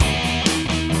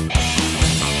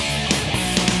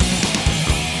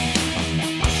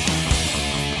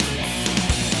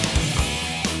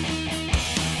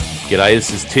G'day,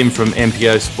 this is Tim from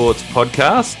MPO Sports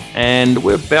Podcast, and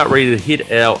we're about ready to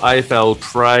hit our AFL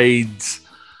Trades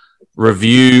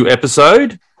review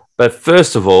episode. But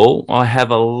first of all, I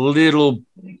have a little,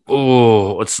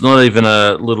 it's not even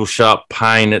a little sharp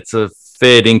pain, it's a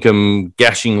fair dinkum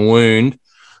gashing wound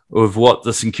of what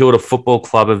the St Kilda Football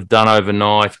Club have done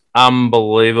overnight.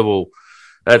 Unbelievable.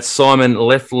 That Simon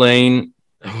Leflin,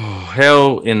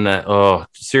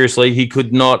 seriously, he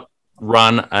could not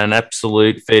run an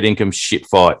absolute fair dinkum shit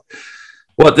fight.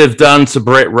 What they've done to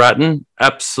Brett Ratton,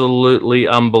 absolutely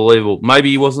unbelievable. Maybe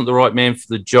he wasn't the right man for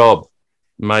the job.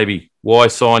 Maybe. Why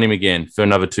sign him again for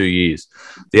another 2 years?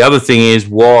 The other thing is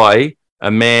why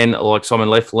a man like Simon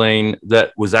Leflin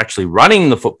that was actually running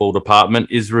the football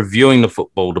department is reviewing the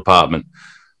football department.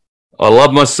 I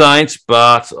love my Saints,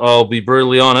 but I'll be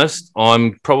brutally honest,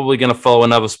 I'm probably going to follow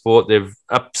another sport. They've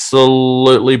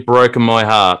absolutely broken my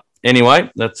heart. Anyway,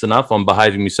 that's enough. I'm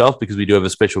behaving myself because we do have a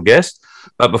special guest.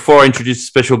 But before I introduce the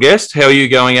special guest, how are you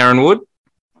going, Aaron Wood?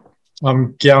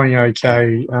 I'm going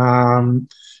okay.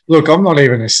 Look, I'm not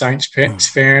even a Saints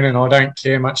fan, and I don't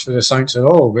care much for the Saints at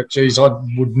all. But, geez, I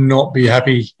would not be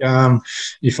happy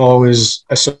if I was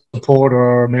a supporter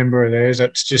or a member of theirs.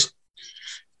 It's just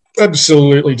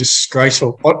absolutely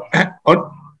disgraceful. I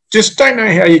just don't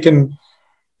know how you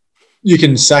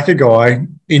can sack a guy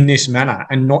in this manner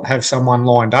and not have someone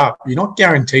lined up. You're not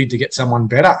guaranteed to get someone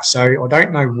better. So I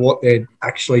don't know what they're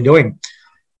actually doing.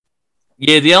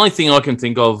 Yeah, the only thing I can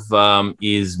think of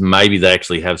is maybe they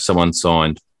actually have someone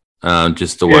signed,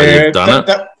 just the way they've done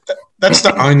it. That's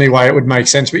the only way it would make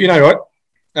sense. But you know what?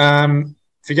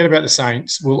 Forget about the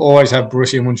Saints. We'll always have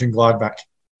Borussia Mönchengladbach.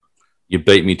 You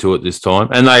beat me to it this time.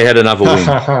 And they had another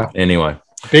win anyway.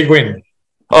 Big win.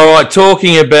 All right,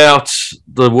 talking about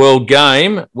the World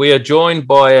Game, we are joined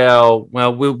by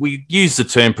we use the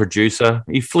term producer.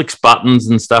 He flicks buttons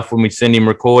and stuff when we send him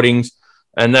recordings,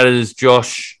 and that is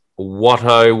Josh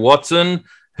Watto Watson,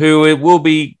 who will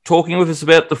be talking with us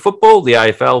about the football, the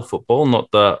AFL football,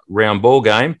 not the round ball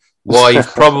game. Why he's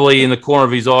probably in the corner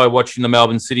of his eye watching the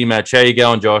Melbourne City match. How you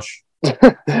going, Josh?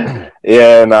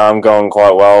 Yeah, no, I'm going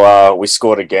quite well. We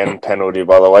scored again, penalty,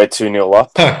 by the way, 2-0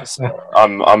 up. So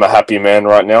I'm a happy man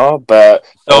right now. But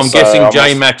so I'm guessing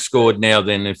J-Mac scored now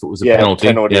then if it was a penalty.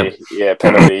 Penalty. Yep.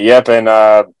 Penalty. Yep, and,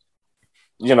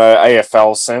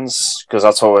 AFL sense, because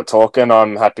that's what we're talking.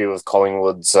 I'm happy with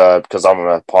Collingwood's because I'm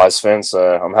a Pies fan,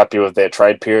 so I'm happy with their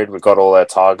trade period. We've got all their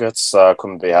targets, so I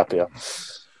couldn't be happier.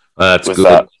 That's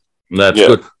good. That's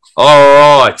good.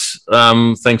 All right.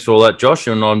 Thanks for all that, Josh.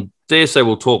 And I dare say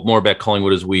we'll talk more about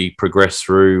Collingwood as we progress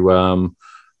through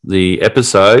the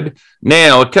episode.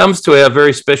 Now, it comes to our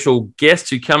very special guest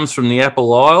who comes from the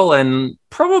Apple Isle and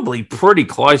probably pretty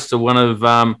close to one of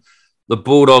the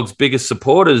Bulldogs' biggest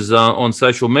supporters on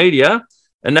social media,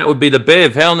 and that would be the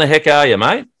Bev. How in the heck are you,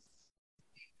 mate?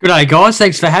 Good day, guys.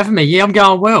 Thanks for having me. Yeah, I'm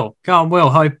going well.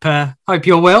 Hope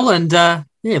you're well, and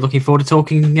looking forward to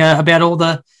talking about all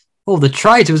the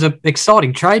trades. It was an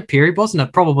exciting trade period, wasn't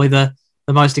it? Probably the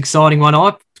most exciting one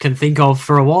I can think of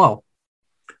for a while.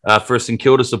 For a St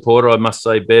Kilda supporter, I must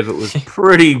say, Bev, it was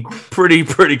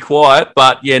pretty quiet.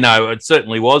 But, it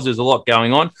certainly was. There's a lot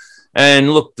going on.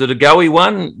 And, look, the Goey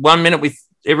one minute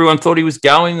everyone thought he was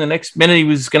going. The next minute he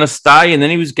was going to stay, and then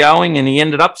he was going, and he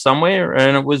ended up somewhere,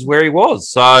 and it was where he was.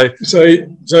 So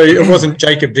it wasn't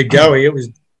Jacob De Goey. It was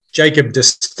Jacob to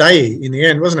stay in the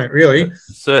end, wasn't it, really? It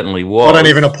certainly was. I don't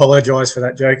even apologise for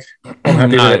that joke. I'm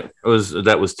happy with it.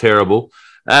 That was terrible.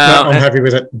 I'm happy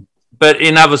with it. But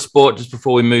in other sport, just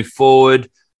before we move forward,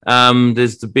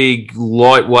 there's the big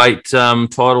lightweight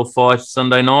title fight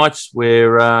Sunday nights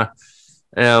where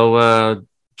our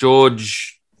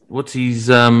George,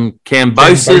 Kambosos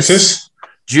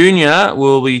Jr.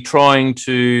 will be trying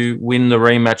to win the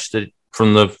rematch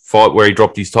from the fight where he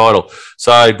dropped his title.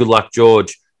 So good luck,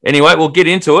 George. Anyway, we'll get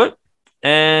into it.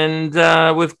 And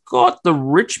we've got the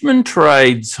Richmond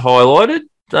trades highlighted.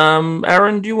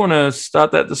 Aaron, do you want to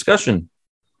start that discussion?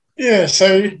 Yeah,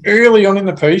 so early on in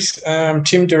the piece,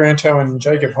 Tim Duranto and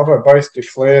Jacob Hopper both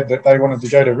declared that they wanted to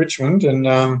go to Richmond.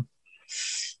 And,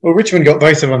 Richmond got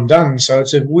both of them done. So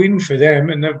it's a win for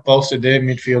them, and they've bolstered their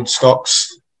midfield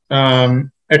stocks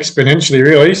exponentially,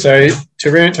 really. So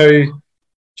Taranto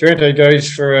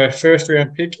goes for a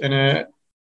first-round pick and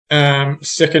a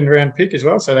second-round pick as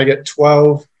well. So they get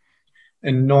 12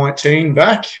 and 19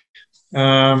 back.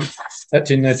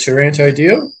 That's in the Taranto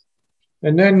deal.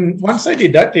 And then once they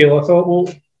did that deal, I thought,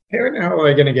 well, how in the hell are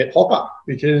they going to get Hopper?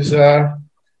 Because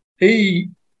he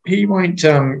won't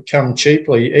come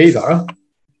cheaply either.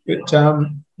 But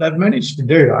they've managed to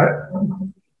do that.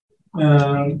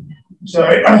 So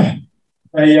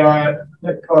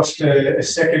That cost a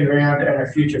second round and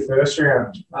a future first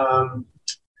round.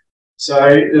 So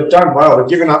they've done well. They've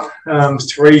given up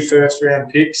 3 first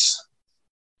round picks,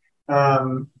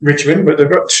 Richmond, but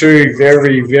they've got 2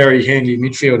 very, very handy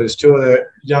midfielders, 2 of the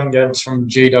young guns from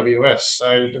GWS.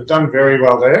 So they've done very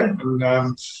well there.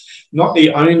 And not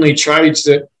the only trades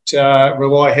that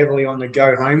rely heavily on the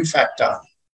go-home factor.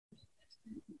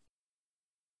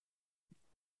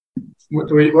 What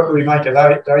do we make of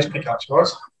those pickups,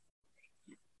 guys?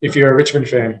 If you're a Richmond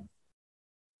fan.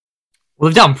 Well,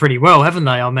 they've done pretty well, haven't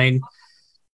they? I mean,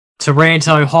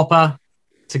 Taranto, Hopper,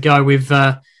 to go with,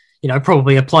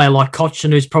 probably a player like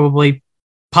Cochin, who's probably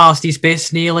past his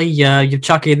best nearly. You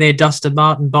chuck in there Dustin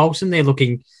Martin, Bolton. They're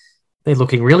looking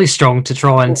really strong to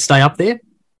try and stay up there.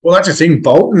 Well, that's the thing.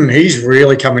 Bolton, he's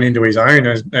really coming into his own,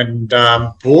 and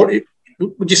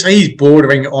would you say he's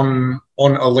bordering on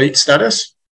elite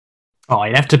status? Oh,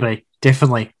 he'd have to be,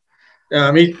 definitely.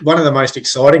 He's one of the most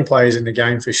exciting players in the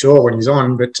game for sure when he's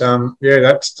on. But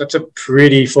that's a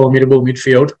pretty formidable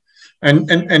midfield,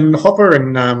 and Hopper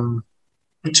and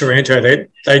Taranto,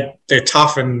 they're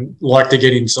tough and like to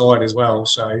get inside as well.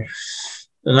 So,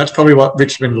 and that's probably what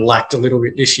Richmond lacked a little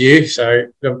bit this year. So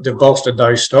they've bolstered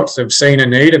those stocks. They've seen a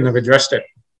need and they've addressed it.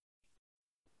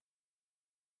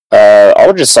 I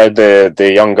would just say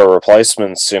they're younger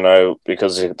replacements,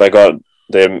 because they got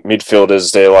their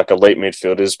midfielders, they're like elite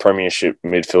midfielders, premiership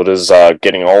midfielders,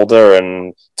 getting older,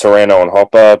 and Taranto and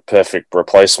Hopper, perfect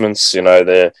replacements.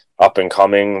 They're up and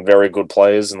coming, very good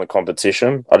players in the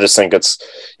competition. I just think it's,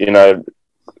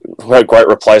 great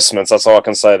replacements. That's all I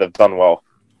can say. They've done well.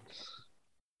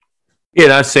 Yeah,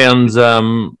 that sounds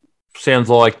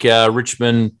like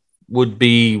Richmond would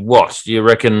be what? Do you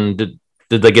reckon? Did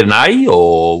they get an A,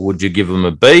 or would you give them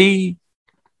a B?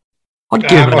 I'd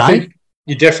give them an A.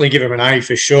 You definitely give them an A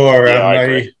for sure. Yeah, I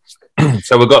agree.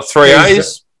 So we've got 3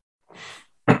 A's.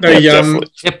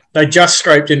 They just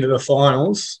scraped into the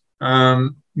finals.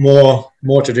 More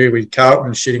to do with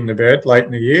Carlton shitting the bed late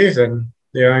in the year than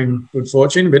their own good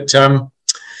fortune. But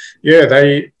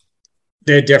they're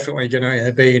definitely going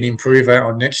to be an improver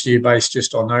on next year based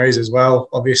just on those as well.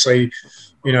 Obviously,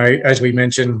 as we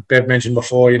mentioned, Bev mentioned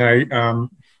before,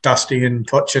 Dusty and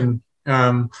Cochin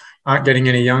aren't getting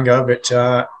any younger,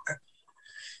 but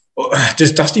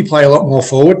does Dusty play a lot more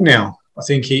forward now? I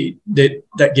think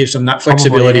that gives him that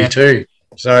flexibility too.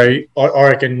 So I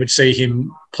reckon we'd see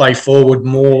him play forward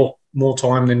more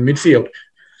time than midfield.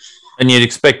 And you'd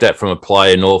expect that from a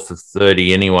player north of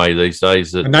 30 anyway these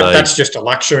days. That's just a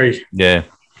luxury. Yeah.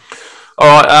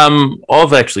 All right.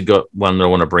 I've actually got one that I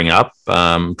want to bring up,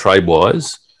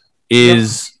 trade-wise,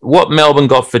 is what Melbourne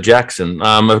got for Jackson.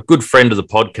 A good friend of the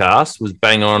podcast was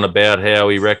banging on about how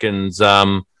he reckons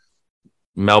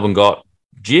Melbourne got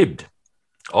jibbed.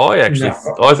 I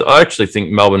actually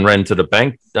think Melbourne ran to the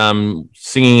bank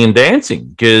singing and dancing,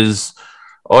 because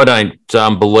I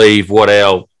don't believe what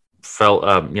our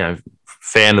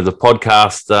fan of the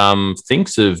podcast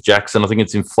thinks of Jackson. I think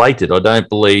it's inflated. I don't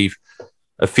believe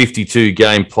a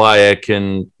 52-game player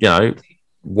can,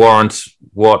 warrant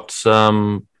what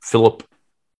Philip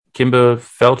Kimber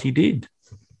felt he did.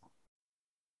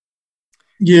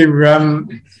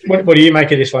 What do you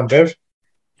make of this one, Bev?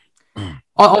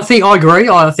 I think I agree.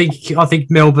 I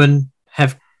think Melbourne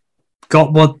have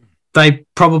got what they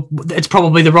probably. It's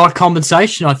probably the right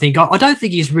compensation. I think. I don't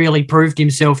think he's really proved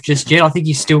himself just yet. I think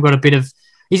he's still got a bit of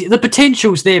the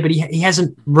potential's there, but he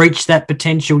hasn't reached that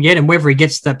potential yet. And whether he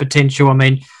gets that potential, I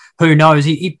mean, who knows?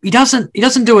 He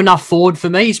doesn't do enough forward for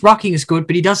me. His rucking is good,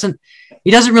 but he doesn't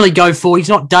really go forward. He's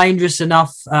not dangerous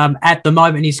enough at the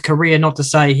moment in his career. Not to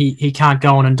say he can't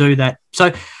go on and do that.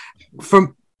 So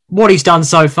from what he's done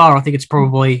so far, I think it's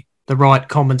probably the right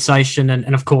compensation.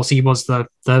 And of course, he was the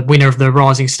winner of the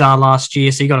Rising Star last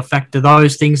year, so you got to factor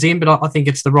those things in. But I think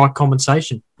it's the right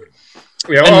compensation.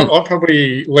 Yeah, I'll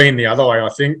probably lean the other way. I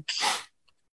think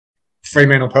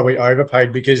Fremantle probably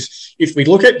overpaid, because if we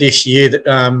look at this year,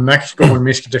 that Max Gorman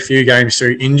missed a few games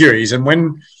through injuries, and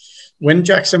when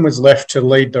Jackson was left to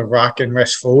lead the ruck and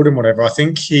rest forward and whatever, I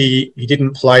think he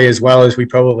didn't play as well as we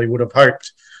probably would have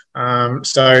hoped.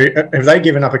 So have they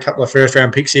given up a couple of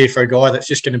first-round picks here for a guy that's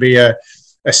just going to be a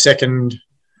second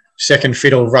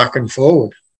fiddle ruck and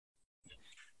forward?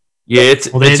 Yeah,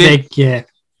 yeah.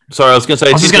 Sorry, I was going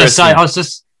to say.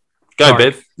 Go,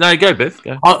 Bev. No, go, Bev.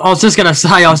 Go. I was just going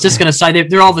to say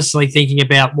they're obviously thinking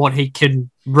about what he can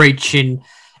reach in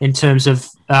terms of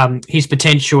his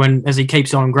potential, and as he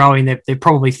keeps on growing, they're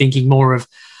probably thinking more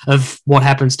of what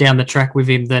happens down the track with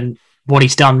him than what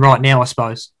he's done right now, I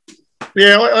suppose.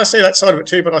 Yeah, I see that side of it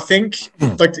too, but I think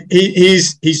like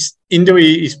he's into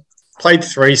his played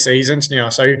 3 seasons now.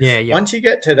 So Yeah. once you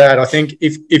get to that, I think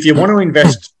if you want to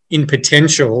invest in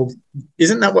potential,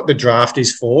 isn't that what the draft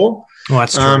is for? Well,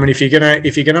 that's true. And if you're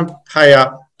gonna pay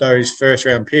up those first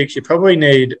round picks, you probably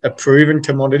need a proven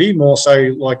commodity, more so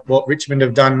like what Richmond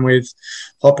have done with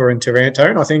Hopper and Taranto.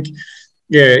 And I think,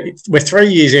 we're 3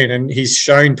 years in and he's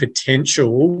shown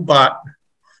potential, but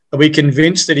are we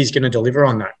convinced that he's going to deliver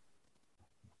on that?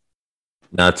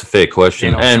 No, it's a fair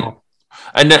question. Yeah,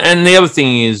 And the other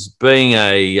thing is, being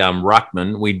a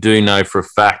ruckman, we do know for a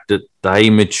fact that they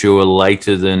mature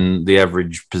later than the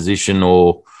average position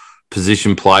or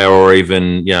position player, or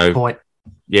even Point.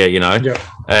 Yeah.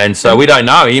 And so we don't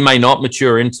know. He may not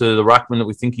mature into the ruckman that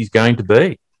we think he's going to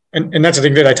be. And that's the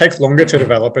thing, that they take longer to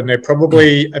develop, and they're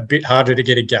probably a bit harder to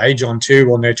get a gauge on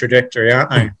too on their trajectory, aren't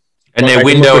they? And Like their they can look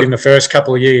window good in the first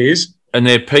couple of years. and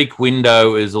their peak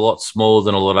window is a lot smaller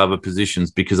than a lot of other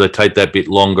positions because they take that bit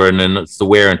longer, and then it's the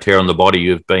wear and tear on the body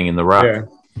of being in the ruck. Yeah.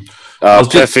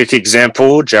 Perfect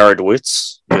example, Jared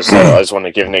Witts. I just want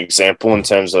to give an example in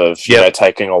terms of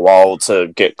taking a while to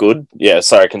get good. Yeah,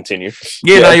 sorry, continue.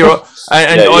 No, you're right.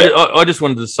 And I just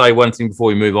wanted to say one thing before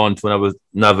we move on to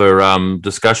another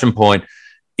discussion point.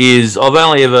 Is I've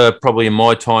only ever probably in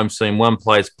my time seen one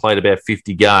player's played about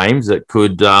 50 games that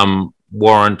could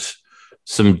warrant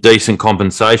some decent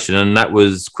compensation, and that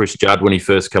was Chris Judd when he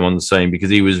first came on the scene, because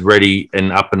he was ready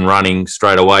and up and running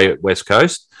straight away at West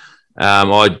Coast.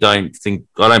 I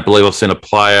don't believe I've seen a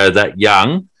player that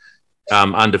young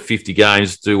under 50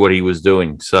 games do what he was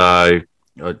doing. So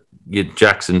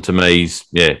Jackson to me is,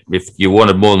 if you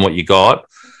wanted more than what you got,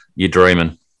 you're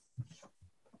dreaming.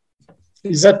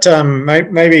 Is that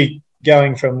maybe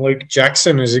going from Luke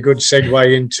Jackson is a good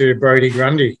segue into Brodie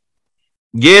Grundy?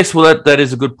 Yes, well, that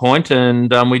is a good point,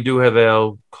 and we do have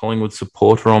our Collingwood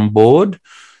supporter on board.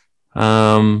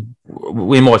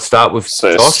 We might start with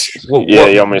Josh.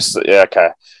 Okay.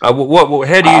 How do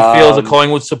you feel as a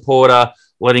Collingwood supporter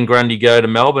letting Grundy go to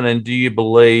Melbourne, and do you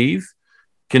believe,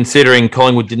 considering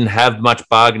Collingwood didn't have much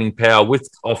bargaining power with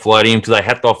offloading him because they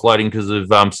had to offload him because of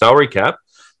salary cap,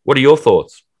 what are your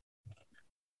thoughts?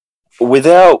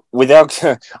 Without, I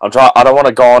don't want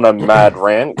to go on a mad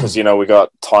rant because we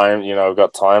got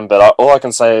time. But all I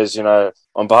can say is,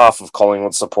 on behalf of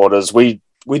Collingwood supporters, we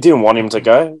didn't want him to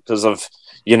go because of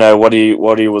what he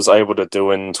was able to do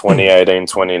in 2018,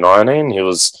 2019. He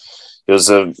was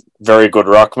a very good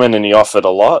ruckman and he offered a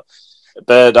lot.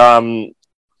 But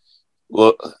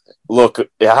look,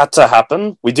 it had to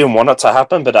happen. We didn't want it to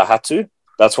happen, but it had to.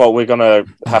 That's what we're gonna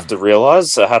have to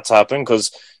realize. It had to happen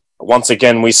because, once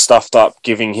again, we stuffed up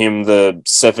giving him the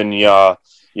 7-year,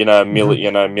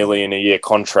 million a year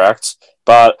contract.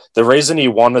 But the reason he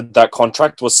wanted that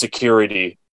contract was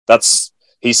security.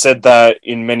 He said that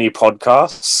in many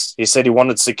podcasts. He said he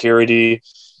wanted security.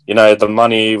 The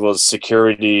money was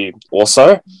security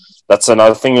also. That's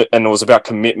another thing. And it was about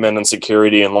commitment and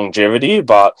security and longevity.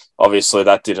 But obviously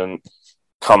that didn't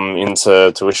come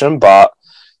into tuition. But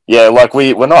yeah,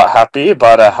 we're not happy,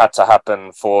 but it had to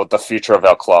happen for the future of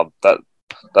our club.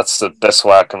 That's the best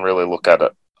way I can really look at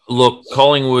it. Look,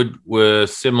 Collingwood were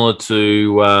similar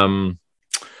to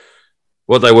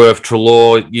what they were with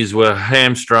Treloar. You were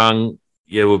hamstrung.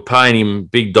 You were paying him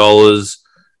big dollars.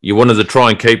 You wanted to try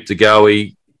and keep the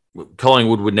goey.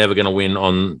 Collingwood were never going to win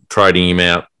on trading him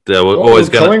out. They were always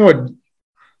going to...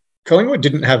 Collingwood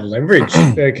didn't have leverage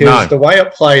because the way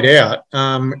it played out,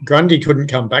 Grundy couldn't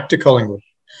come back to Collingwood.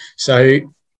 So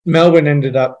Melbourne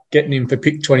ended up getting him for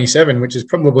pick 27, which is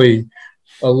probably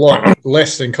a lot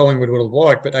less than Collingwood would have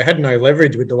liked, but they had no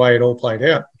leverage with the way it all played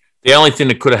out. The only thing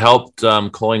that could have helped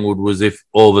Collingwood was if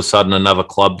all of a sudden another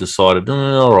club decided,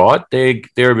 all right,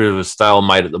 they're a bit of a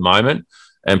stalemate at the moment,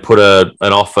 and put an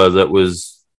offer that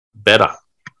was better.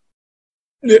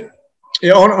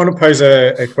 Yeah, I want to pose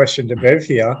a question to Bev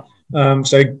here.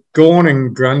 So Gawn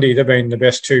and Grundy, they've been the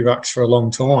best two rucks for a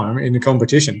long time in the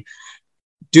competition.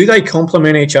 Do they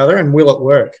complement each other, and will it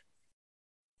work?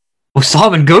 Well,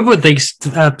 Simon Goodwin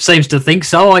seems to think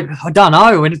so. I don't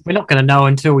know. We're not going to know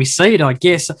until we see it, I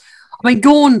guess. I mean,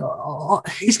 Gawn,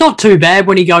 it's not too bad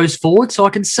when he goes forward, so I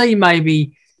can see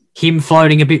maybe him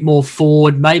floating a bit more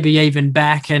forward, maybe even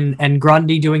back, and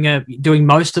Grundy doing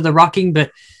most of the rucking.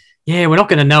 But yeah, we're not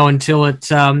going to know until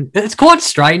it's quite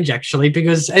strange actually,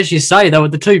 because as you say, they were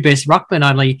the two best ruckmen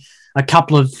only a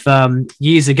couple of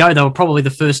years ago. They were probably the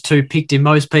first two picked in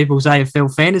most people's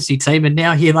AFL fantasy team, and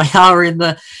now here they are in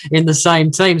the same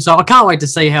team. So I can't wait to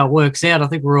see how it works out. I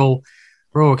think we're all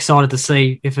we're all excited to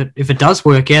see if it does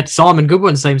work out. Simon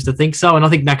Goodwin seems to think so, and I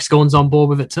think Max Gawn's on board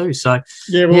with it too. So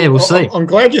we'll see. I'm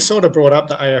glad you sort of brought up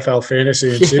the AFL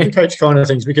fantasy and Supercoach kind of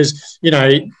things because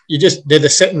they're the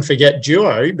set and forget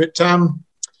duo. But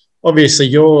obviously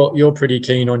you're pretty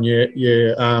keen on your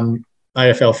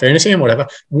AFL fantasy and whatever.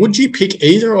 Would you pick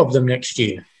either of them next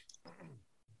year?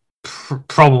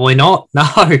 Probably not. No.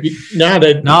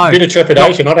 Bit of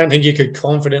trepidation. I don't think you could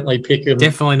confidently pick them.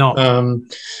 Definitely not.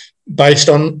 Based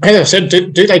on, as I said,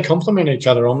 do they complement each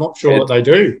other? I'm not sure what they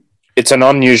do. It's an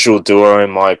unusual duo, in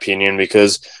my opinion,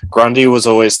 because Grundy was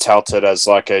always touted as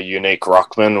like a unique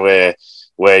ruckman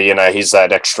where he's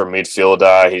that extra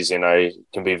midfielder. He's he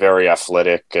can be very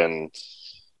athletic and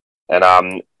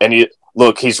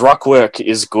his ruck work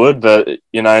is good, but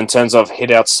in terms of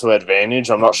hit-outs to advantage,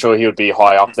 I'm not sure he would be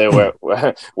high up there where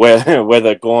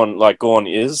the Gawn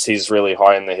is. He's really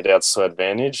high in the hit-outs to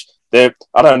advantage. I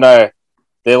don't know.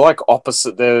 They're like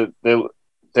opposite. They're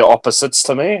opposites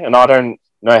to me, and I don't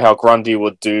know how Grundy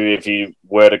would do if he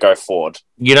were to go forward.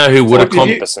 You know who would have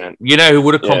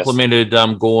complemented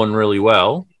Gawn really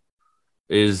well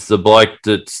is the bloke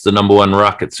that's the number one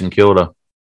ruck at St Kilda.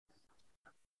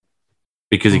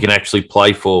 Because he can actually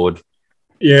play forward.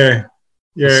 Yeah.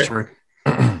 That's true.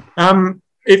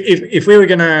 If we were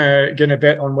gonna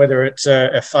bet on whether it's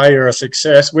a failure or a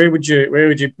success, which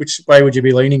way would you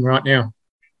be leaning right now?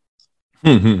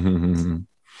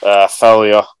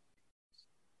 Failure.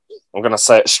 I'm gonna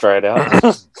say it straight out.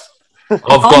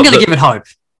 I'm gonna give it hope.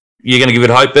 You're gonna give it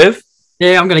hope, Bev?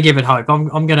 Yeah, I'm gonna give it hope.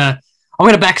 I'm gonna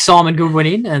back Simon Goodwin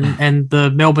in and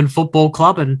the Melbourne Football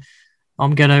Club and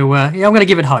I'm going to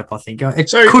give it hope. I think it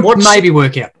could maybe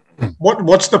work out.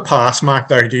 What's the pass mark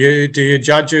though? Do you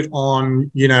judge it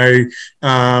on that's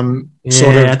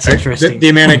interesting. The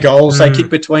amount of goals they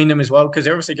kick between them as well? Because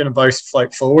they're obviously going to both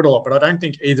float forward a lot, but I don't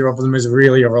think either of them is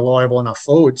really a reliable enough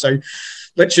forward. So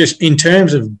let's just, in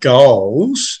terms of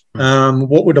goals,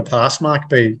 what would a pass mark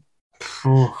be?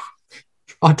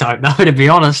 I don't know, to be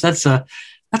honest. That's a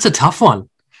tough one.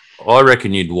 I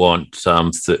reckon you'd want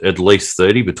at least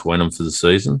 30 between them for the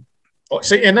season.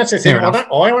 See, and that's the thing. I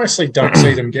honestly don't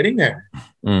see them getting there.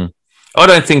 I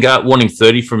don't think wanting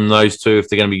 30 from those two, if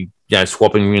they're going to be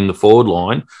swapping in the forward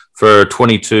line for a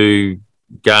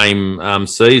 22-game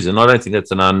season, I don't think that's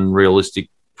an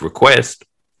unrealistic request.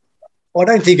 I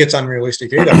don't think it's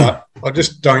unrealistic either, but I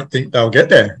just don't think they'll get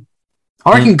there.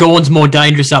 I reckon Gawn's more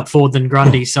dangerous up forward than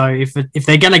Grundy. So if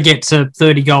they're going to get to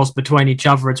 30 goals between each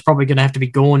other, it's probably going to have to be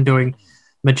Gawn doing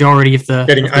majority of the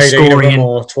getting 18 scoring of them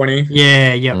or 20.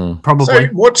 Yeah, probably. So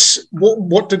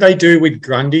what do they do with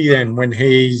Grundy then when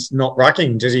he's not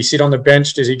rucking? Does he sit on the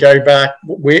bench? Does he go back?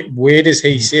 Where does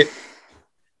he sit?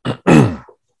 I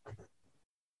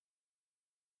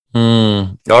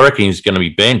reckon he's going to be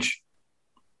bench.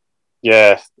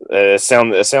 Yeah, it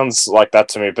sounds like that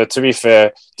to me. But to be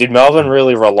fair, did Melbourne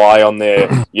really rely on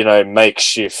their,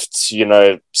 makeshift,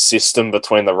 system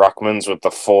between the ruckmans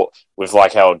with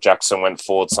like how Jackson went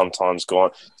forward sometimes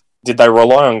going? Did they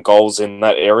rely on goals in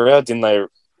that area? Didn't they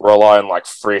rely on like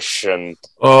Frisch and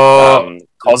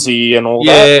Cozzy and all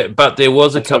that? Yeah, but there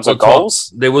was a couple of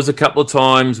goals. There was a couple of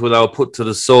times where they were put to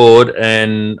the sword,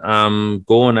 and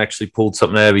Gawn actually pulled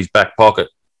something out of his back pocket.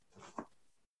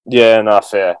 Yeah, no,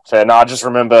 fair. No, I just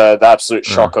remember the absolute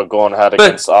shocker Gawn had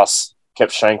against us.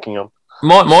 Kept shanking them.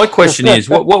 My question is,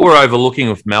 what we're overlooking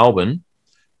with Melbourne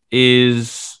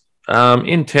is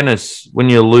in tennis, when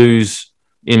you lose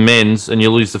in men's and you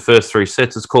lose the first 3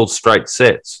 sets, it's called straight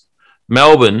sets.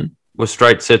 Melbourne were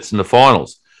straight sets in the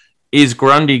finals. Is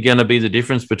Grundy going to be the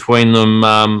difference between them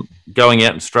going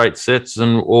out in straight sets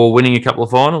or winning a couple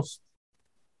of finals?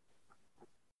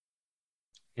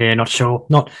 Yeah, not sure.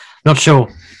 Not sure.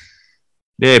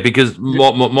 Yeah, because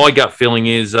my gut feeling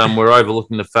is we're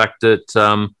overlooking the fact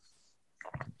that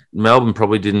Melbourne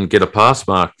probably didn't get a pass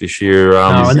mark this year.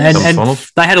 And they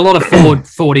had a lot of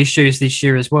forward issues this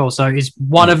year as well. So is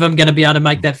one of them going to be able to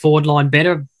make that forward line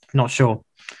better? Not sure.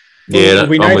 Yeah,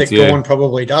 we know that Gawn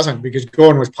probably doesn't because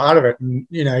Gawn was part of it. And,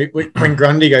 when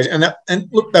Grundy goes... And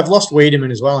look, they've lost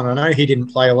Wiedemann as well, and I know he didn't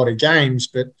play a lot of games,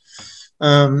 but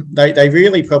they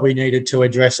really probably needed to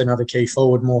address another key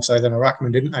forward more so than a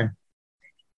ruckman, didn't they?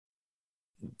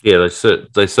 Yeah,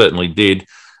 they certainly did.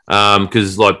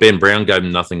 Because Ben Brown gave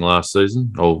him nothing last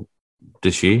season or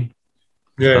this year.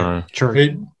 Yeah,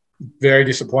 true. Very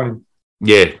disappointing.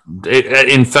 Yeah,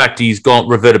 in fact, he's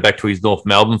reverted back to his North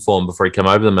Melbourne form before he came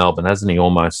over to Melbourne, hasn't he?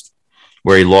 Almost,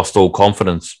 where he lost all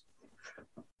confidence.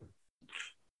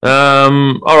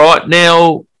 All right,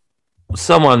 now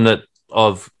someone that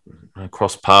I've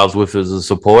crossed paths with as a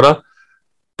supporter,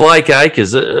 Blake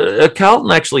Acres. Are Carlton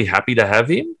actually happy to have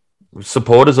him?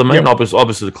 supporters. I mean, Yep.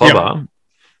 obviously the club Yep. are.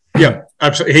 Yeah,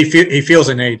 absolutely. He feels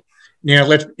a need. Now,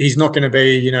 he's not going to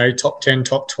be, top 10,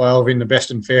 top 12 in the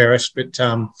best and fairest, but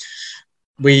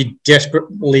we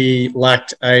desperately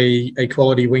lacked a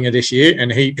quality winger this year,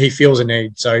 and he feels a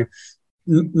need. So,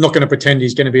 not going to pretend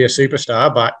he's going to be a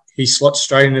superstar, but he slots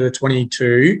straight into the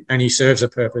 22 and he serves a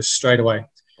purpose straight away.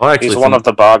 He's one of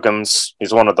the bargains.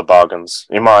 He's one of the bargains,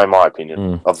 in my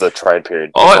opinion, of the trade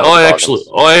period. I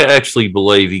actually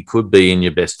believe he could be in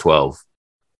your best 12.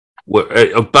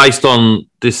 Based on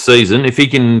this season, if he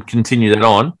can continue that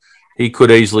on, he could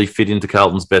easily fit into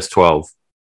Carlton's best 12.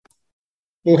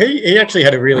 Well, he actually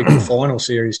had a really good final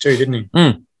series too, didn't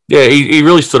he? Yeah, he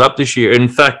really stood up this year. In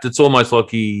fact, it's almost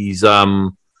like he's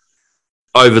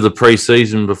over the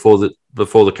pre-season before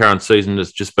the current season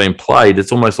has just been played.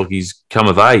 It's almost like he's come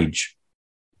of age.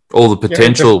 All the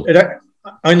potential. It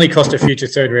only cost a future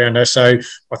third rounder, so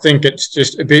I think it's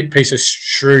just a big piece of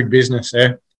shrewd business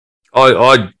there.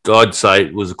 I'd say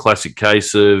it was a classic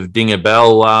case of Dinger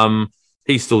Bell.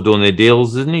 He's still doing their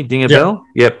deals, isn't he, Dinger Bell?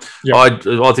 Yep. I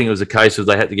think it was a case of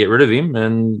they had to get rid of him,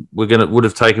 and would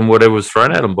have taken whatever was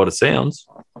thrown at him by the sounds.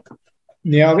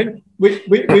 Yeah, I think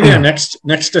with our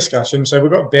next discussion, so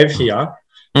we've got Bev here.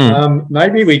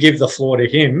 Maybe we give the floor to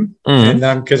him,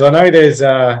 and because I know there's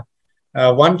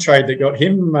one trade that got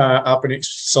him up and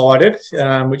excited,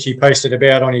 which he posted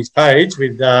about on his page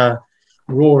with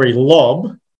Rory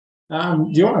Lobb. Do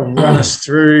you want to run us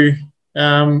through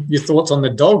your thoughts on the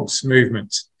Dogs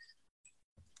movement?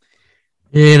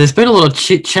 Yeah, there's been a lot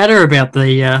of chatter about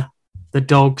the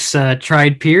Dogs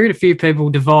trade period. A few people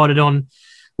divided on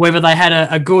whether they had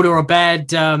a good or a bad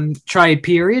trade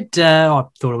period. I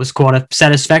thought it was quite a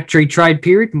satisfactory trade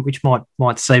period, which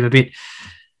might seem a bit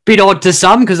odd to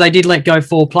some because they did let go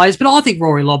 4 players. But I think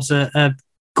Rory Lobb's a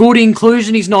good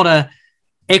inclusion. He's not a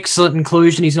excellent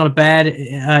inclusion. He's not a bad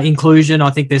inclusion. I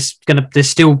think we're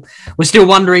still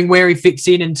wondering where he fits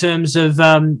in terms of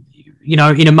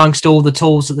in amongst all the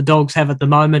tools that the Dogs have at the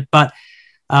moment. But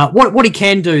what he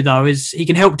can do though is he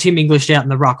can help Tim English out in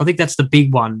the ruck. I think that's the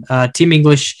big one. Tim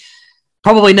English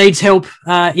probably needs help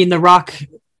in the ruck.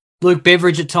 Luke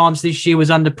Beveridge at times this year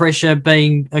was under pressure,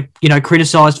 being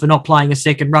criticised for not playing a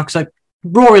second ruck. So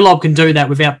Rory Lobb can do that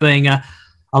without being a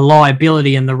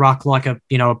liability in the ruck like a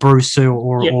Bruce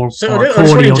or a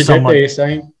Cordy or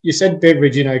someone. You said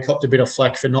Beveridge, copped a bit of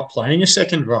flack for not playing a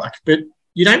second ruck, but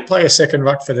you don't play a second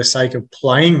ruck for the sake of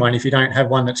playing one if you don't have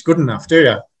one that's good enough, do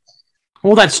you?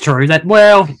 Well, that's true.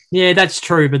 That's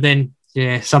true. But then,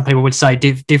 some people would say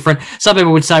different. Some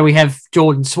people would say we have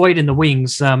Jordan Sweet in the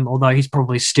wings, although he's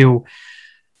probably still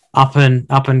up and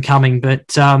coming.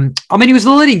 But, he was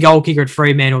the leading goal kicker at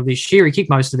Fremantle this year. He kicked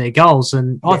most of their goals,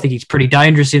 and I think he's pretty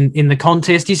dangerous in the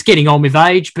contest. He's getting on with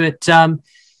age, but,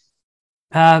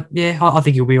 I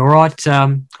think he'll be all right.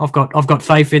 I've got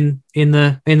faith in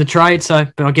the trade,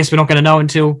 but I guess we're not going to know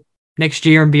until next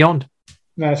year and beyond.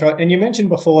 No, that's right. And you mentioned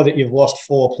before that you've lost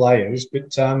 4 players,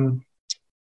 but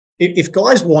if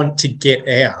guys want to get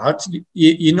out,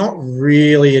 you're not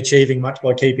really achieving much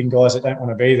by keeping guys that don't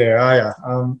want to be there, are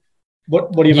you?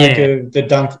 What do you make of the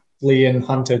Dunkley and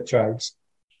Hunter trades?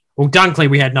 Well, Dunkley,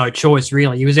 we had no choice,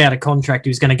 really. He was out of contract. He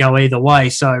was going to go either way.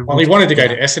 So, he wanted to go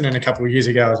to Essendon a couple of years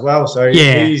ago as well. So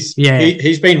he's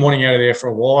been wanting out of there for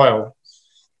a while.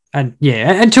 And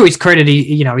to his credit,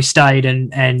 he stayed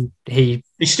and he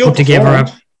still put together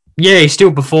he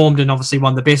still performed and obviously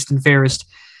won the best and fairest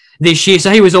this year.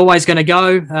 So he was always going to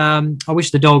go. I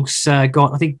wish the Dogs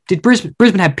got, I think, did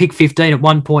Brisbane have pick 15 at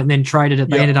one point and then traded it?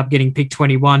 They ended up getting pick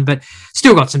 21, but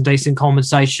still got some decent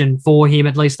compensation for him.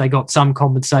 At least they got some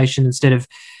compensation instead of,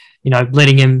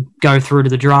 letting him go through to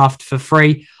the draft for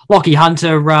free. Lachie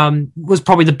Hunter was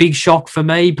probably the big shock for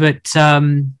me, but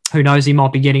who knows? He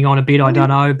might be getting on a bit. I don't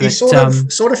know. But he sort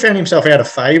of found himself out of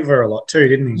favour a lot too,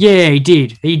 didn't he? Yeah, he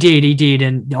did.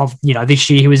 And this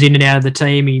year he was in and out of the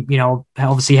team. He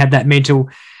obviously had that mental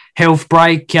health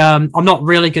break. I'm not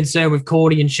really concerned with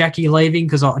Cordy and Shaki leaving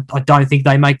because I don't think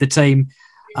they make the team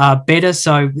better.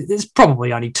 So there's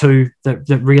probably only 2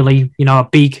 that really are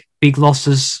big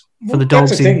losses for the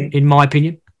Dogs in my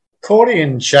opinion. Cordy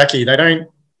and Shaki,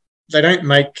 they don't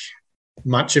make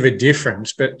much of a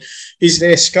difference, but is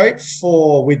there scope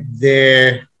for, with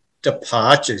their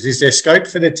departures, is there scope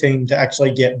for the team to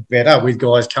actually get better with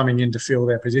guys coming in to fill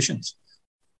their positions?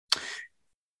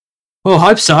 Well, I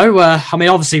hope so.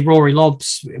 Obviously Rory Lobb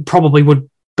probably would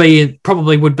be in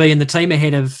the team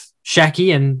ahead of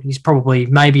Shaki, and he's probably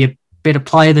maybe a better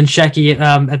player than Shaki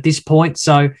at this point.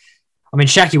 So,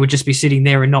 Shaki would just be sitting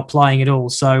there and not playing at all.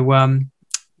 So,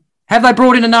 have they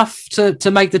brought in enough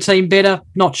to make the team better?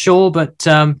 Not sure, but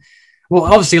Well,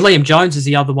 obviously Liam Jones is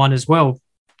the other one as well.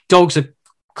 Dogs are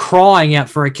crying out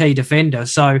for a key defender.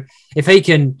 So if he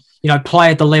can, play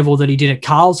at the level that he did at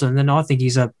Carlton, then I think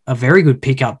he's a very good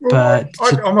pickup. Well,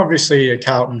 I'm obviously a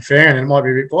Carlton fan and it might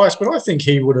be a bit biased, but I think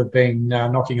he would have been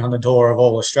knocking on the door of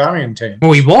all Australian teams.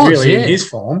 Well, he was, really, in his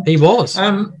form. He was.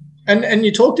 And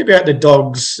you talked about the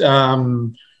Dogs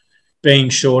being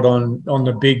short on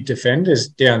the big defenders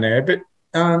down there, but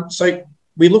so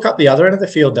we look up the other end of the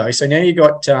field, though. So now you've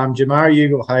got Jamari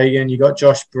Ugle-Hagan, you've got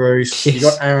Josh Bruce, Yes. you've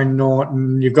got Aaron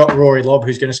Norton, you've got Rory Lobb,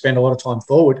 who's going to spend a lot of time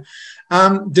forward.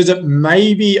 Does it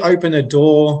maybe open a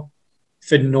door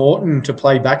for Norton to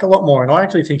play back a lot more? And I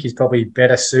actually think he's probably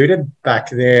better suited back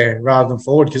there rather than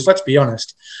forward, because let's be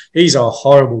honest, he's a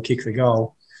horrible kick for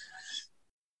goal.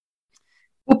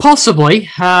 Well, possibly.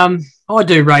 I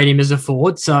do rate him as a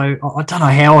forward, so I don't know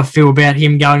how I feel about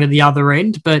him going to the other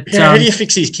end. But how do you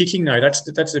fix his kicking, though? That's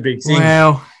the big thing.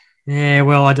 Well,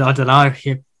 I don't know.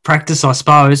 Yeah, practice, I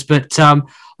suppose. But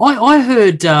I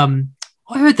heard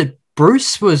that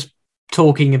Bruce was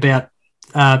talking about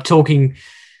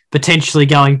potentially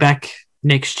going back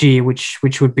next year, which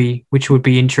would be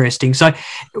interesting. So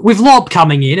with Lobb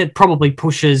coming in, it probably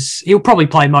pushes. He'll probably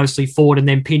play mostly forward and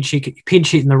then pinch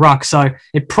hit in the ruck. So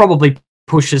it probably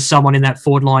pushes someone in that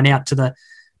forward line out to the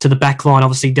back line.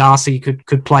 Obviously, Darcy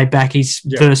could play back. He's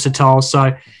versatile.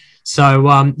 So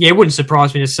it wouldn't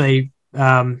surprise me to see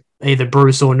either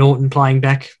Bruce or Norton playing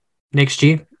back next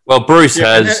year. Well, Bruce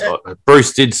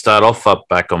did start off up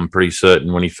back, I'm pretty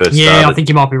certain, when he first started. Yeah, I think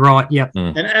you might be right. Yeah.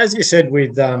 And as you said,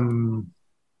 with Lobb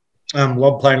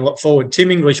playing a lot forward,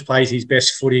 Tim English plays his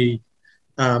best footy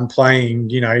playing,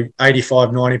 85,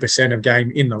 90% of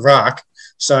game in the ruck.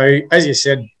 So, as you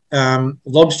said,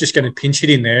 Lobb's just going to pinch it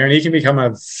in there and he can become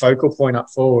a focal point up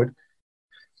forward.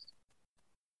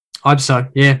 I hope so.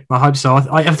 Yeah, I hope so.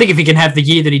 I think if he can have the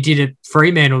year that he did at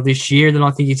Fremantle this year, then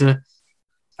I think he's a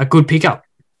good pickup.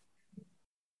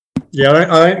 Yeah, I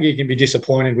don't think you can be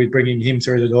disappointed with bringing him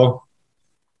through the door.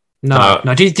 No.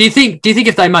 Do you think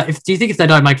if they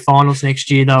don't make finals next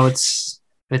year though, it's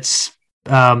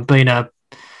a bit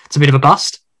of a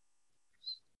bust?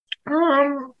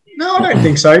 No, I don't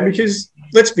think so, because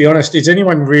let's be honest, is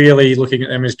anyone really looking at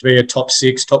them as to be a top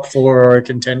 6, top 4 or a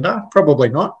contender? Probably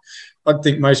not. I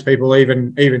think most people,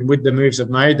 even with the moves they've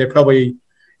made, they're probably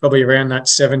around that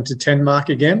 7 to 10 mark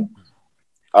again.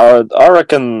 I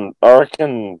reckon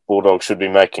Bulldogs should be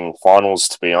making finals.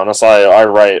 To be honest, I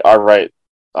rate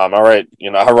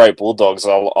Bulldogs.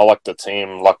 I like the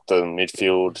team, like the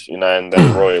midfield, and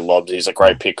then Roy Lobb, he's a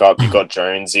great pickup. You got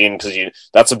Jones in because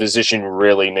that's a position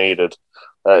really needed.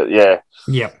 Yeah.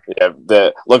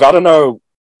 Look, I don't know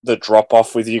the drop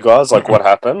off with you guys, like what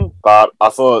happened, but I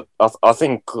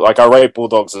think I rate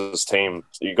Bulldogs as a team.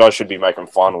 You guys should be making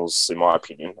finals, in my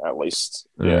opinion, at least.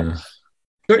 Yeah.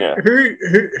 Yeah.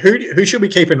 Who should we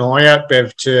keep an eye out,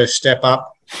 Bev, to step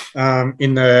up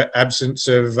in the absence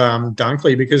of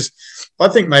Dunkley? Because I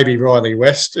think maybe Riley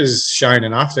West has shown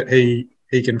enough that he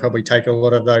can probably take a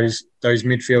lot of those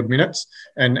midfield minutes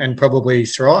and probably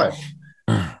thrive.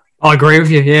 I agree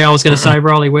with you. Yeah, I was going to say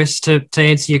Riley West to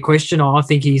answer your question. I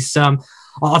think he's. I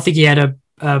think he had a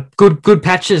good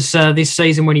patches this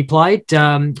season when he played.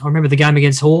 I remember the game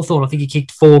against Hawthorn. I think he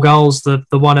kicked 4 goals. The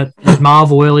one at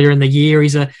Marvel earlier in the year.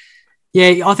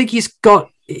 I think he's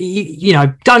got.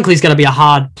 Dunkley's going to be a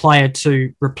hard player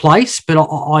to replace, but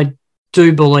I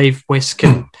do believe West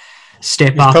can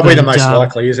step up. Probably the most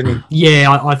likely, isn't he?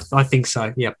 Yeah, I think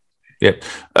so. Yep. Yep.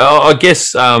 I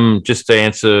guess just to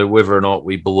answer whether or not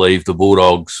we believe the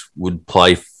Bulldogs would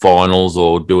play finals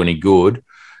or do any good,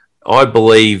 I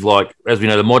believe, as we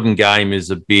know, the modern game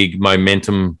is a big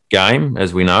momentum game,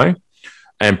 as we know,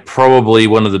 and probably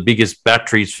one of the biggest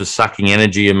batteries for sucking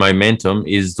energy and momentum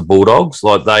is the Bulldogs.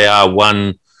 They are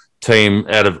one team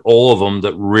out of all of them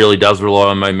that really does rely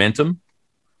on momentum.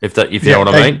 If you know what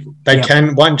I mean. They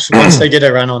can, once they get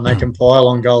a run on, they can pile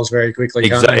on goals very quickly.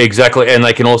 Exactly. And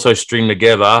they can also string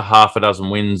together half a dozen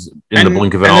wins in the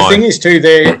blink of an eye. And the thing is, too,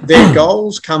 their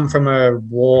goals come from a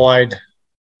wide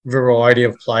variety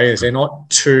of players. They're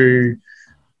not too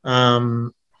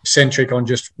centric on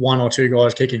just 1 or 2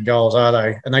 guys kicking goals, are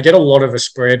they? And they get a lot of a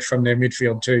spread from their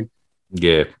midfield, too.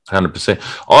 Yeah, 100%.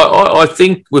 I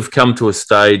think we've come to a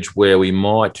stage where we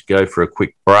might go for a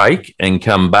quick break and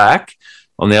come back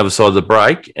on the other side of the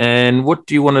break. And what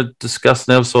do you want to discuss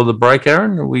on the other side of the break,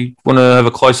 Aaron? We want to have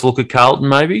a closer look at Carlton,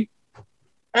 maybe?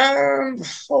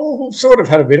 I'll sort of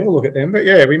had a bit of a look at them, but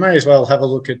yeah, we may as well have a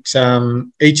look at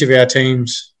each of our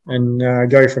teams and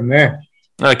go from there.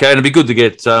 Okay, and it'd be good to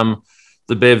get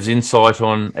the Bev's insight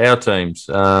on our teams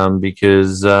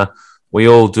because we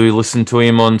all do listen to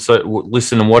him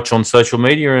listen and watch on social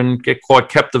media and get quite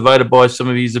captivated by some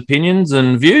of his opinions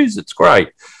and views. It's great.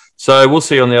 So we'll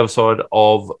see you on the other side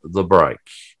of the break.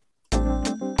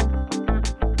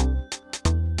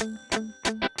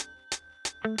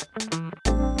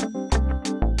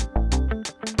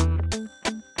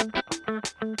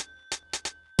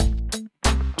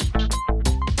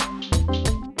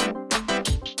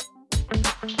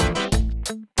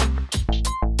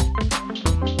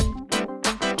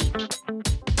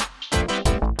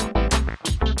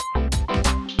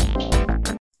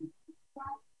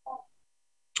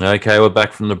 Okay, we're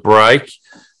back from the break.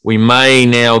 We may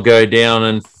now go down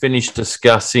and finish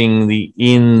discussing the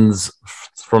ins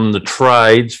from the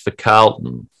trades for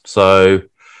Carlton. So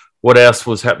what else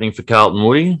was happening for Carlton,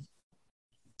 Woody?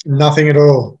 Nothing at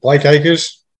all. Blake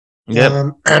Acres.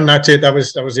 Yep. And that's it. That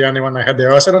was the only one they had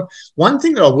there. I said, one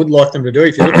thing that I would like them to do,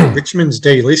 if you look at Richmond's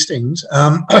delistings,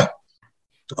 I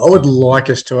would like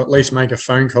us to at least make a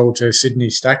phone call to Sydney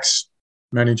Stacks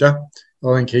manager.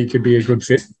 I think he could be a good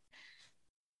fit.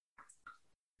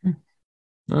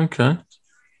 Okay.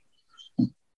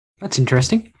 That's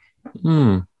interesting.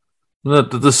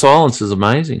 The silence is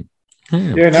amazing.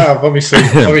 Yeah, no,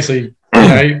 obviously,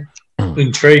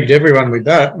 intrigued everyone with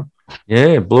that.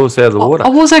 Yeah, blew us out of the water. I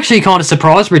was actually kind of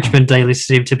surprised Richmond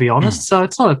delisted him, to be honest. So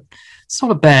it's not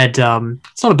a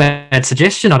bad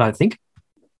suggestion, I don't think.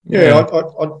 Yeah,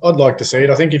 I'd like to see it.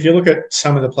 I think if you look at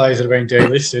some of the players that have been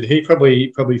delisted, he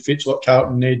probably fits what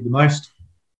Carlton need the most.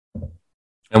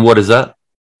 And what is that?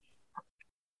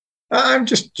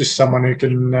 Just someone who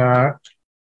can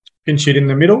pinch it in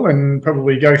the middle and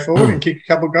probably go forward and kick a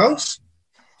couple of goals.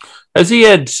 Has he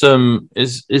had some?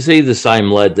 Is he the same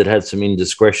lad that had some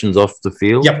indiscretions off the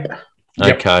field? Yep.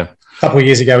 Okay. A couple of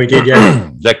years ago, he did.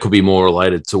 Yeah. That could be more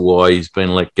related to why he's been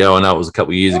let go. I know it was a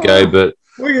couple of years ago, but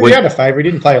we had a favour. He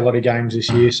didn't play a lot of games this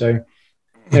year, so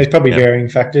there's probably varying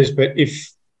factors. But if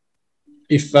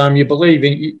you believe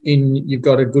in you've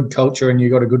got a good culture and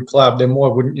you've got a good club, then why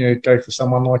wouldn't you go for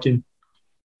someone like him?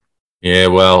 Yeah,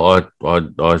 well,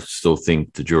 I still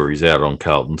think the jury's out on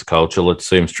Carlton's culture. Let's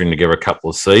see him string together a couple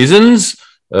of seasons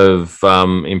of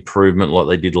improvement like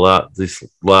they did this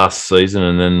last season,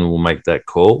 and then we'll make that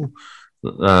call.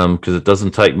 Because it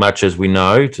doesn't take much, as we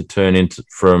know, to turn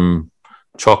from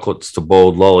chocolates to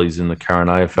boiled lollies in the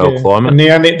current AFL climate. And the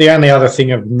only other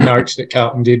thing of note that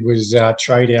Carlton did was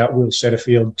trade out Will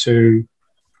Setterfield to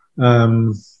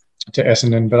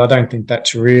Essendon, but I don't think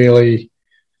that's really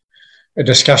a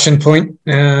discussion point.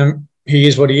 He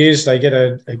is what he is. They get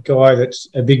a guy that's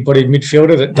a big-bodied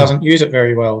midfielder that doesn't use it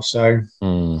very well. So,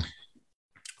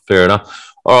 fair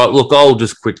enough. All right, look, I'll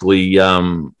just quickly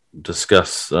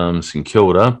discuss St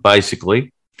Kilda.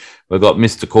 Basically, we've got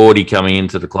Mr. Cordy coming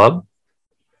into the club,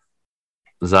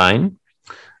 Zane.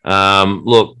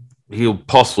 Look, he'll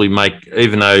possibly make,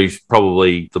 even though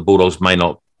probably the Bulldogs may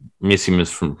not miss him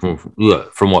as from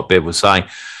what Bev was saying,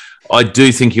 I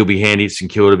do think he'll be handy at St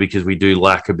Kilda because we do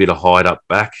lack a bit of height up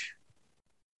back.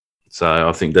 So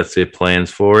I think that's their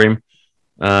plans for him.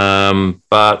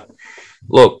 But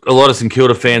look, a lot of St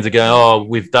Kilda fans are going, oh,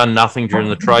 we've done nothing during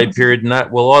the trade period and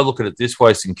that. Well, I look at it this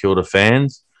way, St Kilda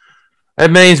fans.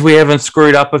 It means we haven't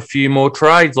screwed up a few more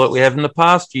trades like we have in the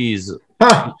past years.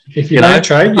 If you don't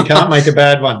trade, you can't make a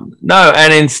bad one. No,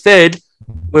 and instead,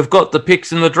 we've got the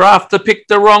picks in the draft to pick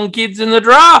the wrong kids in the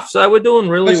draft. So we're doing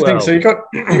really well. So you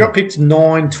got picks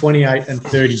 9, 28 and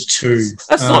 32.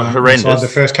 That's not horrendous. Inside the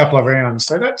first couple of rounds.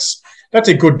 So that's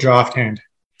a good draft hand.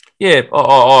 Yeah,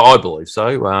 I believe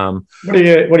so. What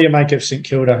do you make of St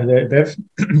Kilda there, Bev?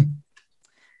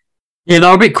 Yeah, they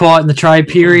were a bit quiet in the trade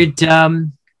period.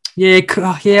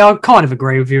 I kind of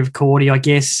agree with you with Cordy, I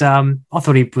guess. I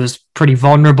thought he was pretty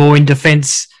vulnerable in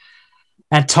defence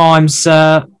at times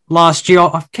last year.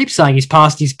 I keep saying he's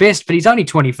past his best, but he's only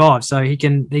 25, so he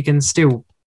can still,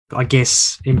 I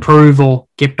guess, improve or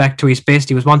get back to his best.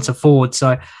 He was once a forward,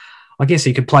 so I guess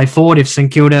he could play forward if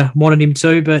St Kilda wanted him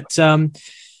to. But,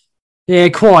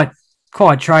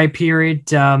 quiet trade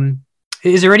period.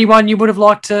 Is there anyone you would have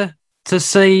liked to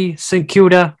see St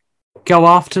Kilda go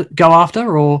after,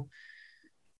 or?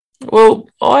 Well,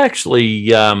 I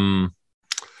actually I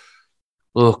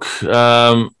would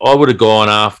have gone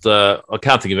after. I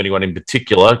can't think of anyone in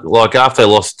particular. Like after they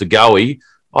lost to Goey,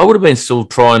 I would have been still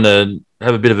trying to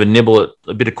have a bit of a nibble at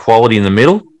a bit of quality in the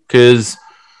middle because,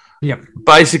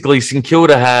 basically St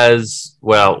Kilda has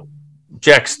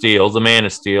Jack Steele, the man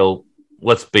of steel.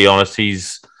 Let's be honest,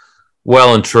 he's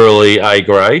well and truly A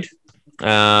grade.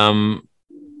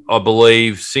 I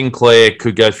believe Sinclair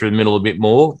could go through the middle a bit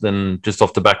more than just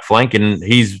off the back flank, and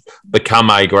he's become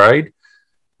A grade.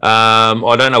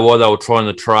 I don't know why they were trying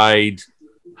to trade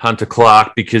Hunter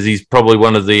Clark, because he's probably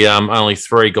one of the only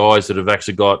 3 guys that have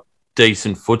actually got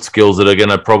decent foot skills that are going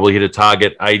to probably hit a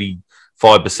target 85%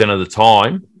 of the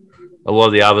time. A lot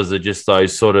of the others are just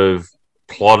those sort of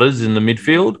plotters in the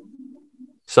midfield.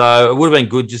 So it would have been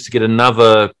good just to get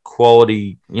another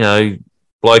quality,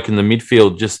 bloke in the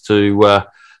midfield just to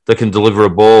that can deliver a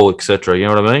ball, etc. You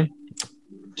know what I mean?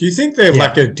 Do you think their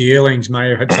lack of dealings may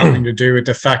have had something to do with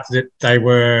the fact that they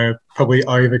were probably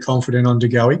overconfident on De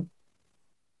Goey?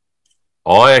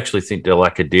 I actually think their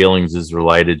lack of dealings is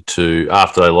related to,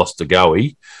 after they lost to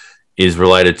Goey, is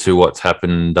related to what's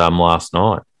happened last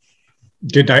night.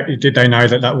 Did they know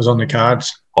that was on the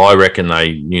cards? I reckon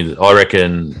they knew that. I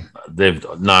reckon they've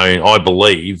known. I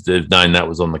believe they've known that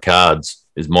was on the cards.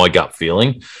 Is my gut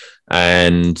feeling,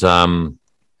 and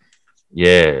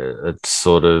it's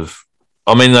sort of.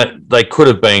 I mean, that they could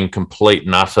have been complete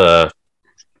and utter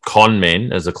con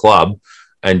men as a club,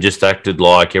 and just acted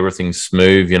like everything's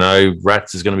smooth.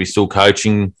 Rats is going to be still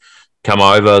coaching, come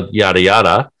over, yada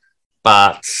yada.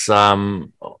 But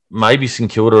maybe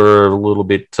St Kilda are a little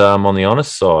bit on the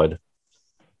honest side.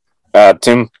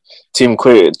 Tim,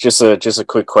 quick, just a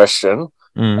quick question.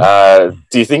 Do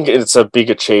you think it's a big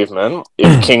achievement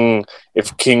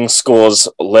if King scores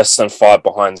less than 5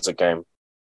 behinds a game?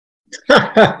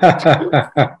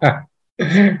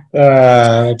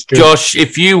 That's good. Josh,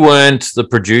 if you weren't the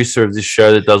producer of this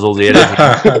show that does all the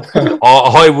editing,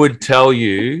 I would tell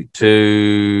you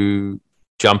to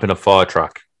jump in a fire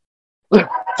truck. No.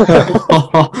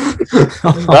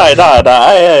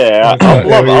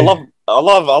 I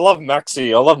love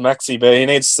Maxi. I love Maxi, but he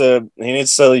needs to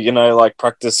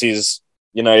practice his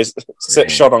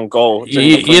set shot on goal.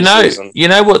 You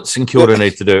know what St Kilda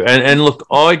need to do, and look,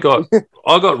 I got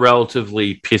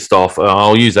relatively pissed off.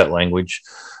 I'll use that language.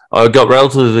 I got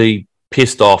relatively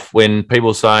pissed off when people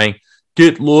were saying,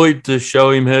 "Get Lloyd to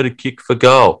show him how to kick for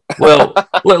goal." Well,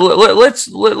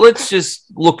 let's just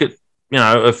look at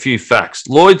a few facts.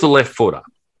 Lloyd's a left footer.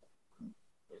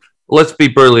 Let's be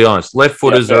brutally honest. Left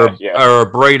footers are a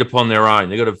breed upon their own.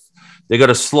 They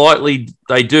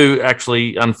do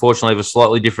actually, unfortunately, have a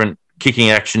slightly different kicking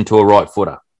action to a right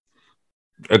footer.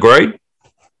 Agreed?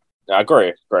 I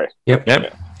agree.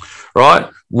 Yep. Right.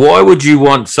 Why would you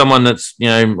want someone that's,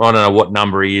 I don't know what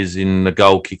number he is in the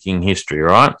goal kicking history,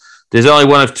 right? There's only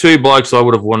one of 2 blokes I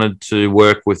would have wanted to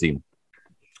work with him.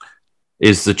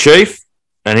 Is the Chief,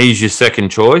 and he's your second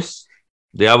choice.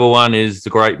 The other one is the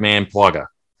great man Plugger.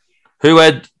 Who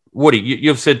had, Woody,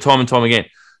 you've said time and time again,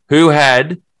 who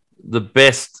had the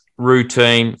best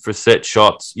routine for set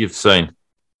shots you've seen?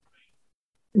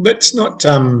 Let's not,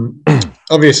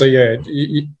 obviously,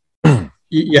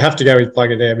 you have to go with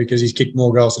Plugger there because he's kicked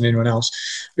more goals than anyone else.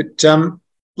 But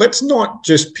let's not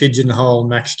just pigeonhole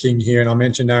Max King here, and I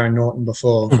mentioned Aaron Norton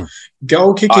before.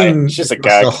 Goal kicking across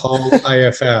the whole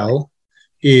AFL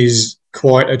is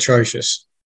quite atrocious.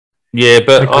 Yeah,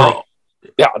 but...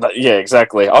 Yeah,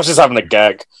 exactly. I was just having a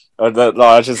gag. I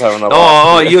was just having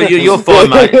you're fine,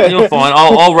 mate. You're fine.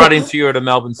 I'll run into you at a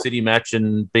Melbourne City match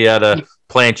and be able to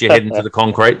plant your head into the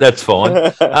concrete. That's fine.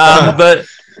 But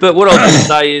what I was going to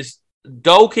say is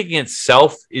goal kicking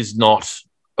itself is not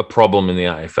a problem in the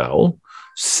AFL.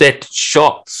 Set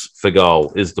shots for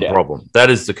goal is the problem. That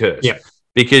is the curse. Yeah.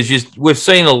 Because we've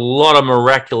seen a lot of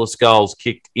miraculous goals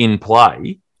kicked in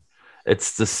play.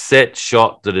 It's the set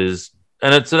shot that is...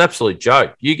 And it's an absolute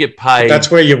joke. You get paid. That's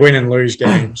where you win and lose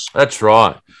games. That's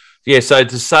right. Yeah, so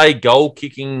to say goal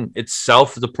kicking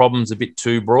itself, the problem's a bit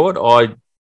too broad.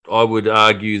 I would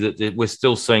argue that we're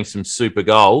still seeing some super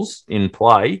goals in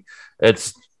play.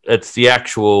 It's the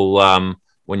actual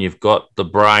when you've got the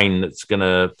brain that's going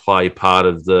to play part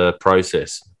of the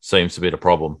process seems to be the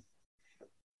problem,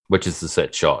 which is the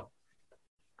set shot.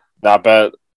 No,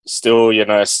 but still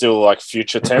like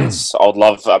future tense. I would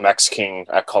love a Max King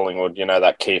at Collingwood.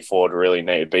 That key forward really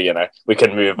need, but we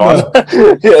can move on.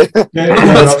 Daniel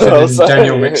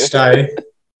McStay.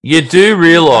 You do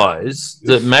realise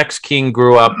that Max King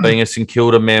grew up being a St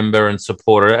Kilda member and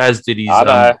supporter, as did his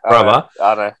brother.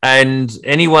 I know. And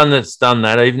anyone that's done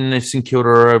that, even if St Kilda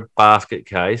are a basket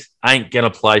case, ain't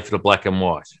going to play for the black and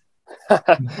white.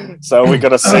 So we got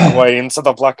to segue into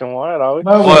the black and white, are we?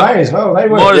 Well, they as well. They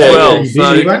were might as well. busy,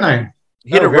 So weren't they?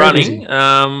 Hit it running.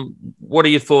 What are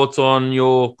your thoughts on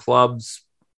your club's,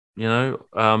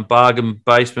 bargain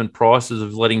basement prices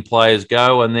of letting players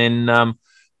go and then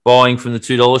buying from the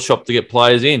 $2 shop to get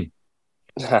players in?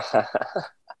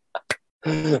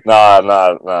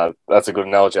 No. That's a good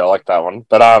analogy. I like that one.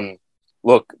 But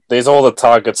look, these are all the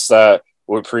targets that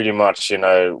were pretty much,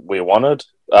 we wanted.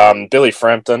 Billy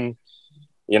Frampton,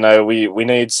 we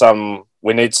need some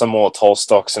we need some more tall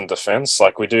stocks in defence.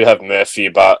 Like, we do have Murphy,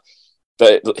 but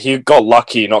he got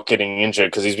lucky not getting injured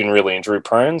because he's been really injury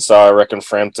prone. So I reckon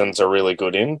Frampton's a really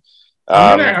good in.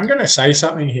 I'm going to say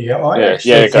something here. I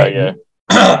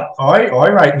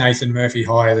rate Nathan Murphy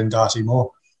higher than Darcy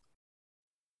Moore.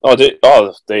 There you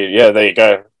go.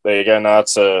 There you go. No,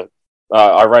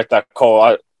 I rate that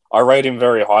call. I rate him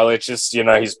very highly. It's just,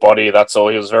 his body, that's all.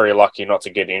 He was very lucky not to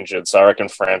get injured. So I reckon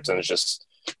Frampton's just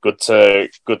good to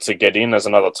get in as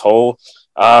another tall.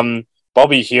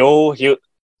 Bobby Hill, he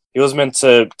was meant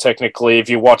to technically, if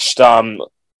you watched that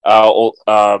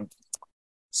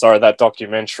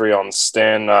documentary on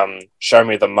Stan, Show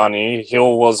Me the Money,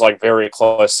 Hill was like very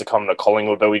close to coming to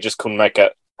Collingwood, but we just couldn't make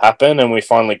it happen, and we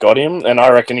finally got him. And I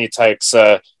reckon he takes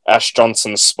Ash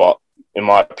Johnson's spot, in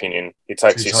my opinion. He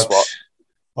takes his spot.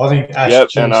 I think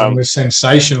Ash Johnson was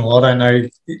sensational. I don't know,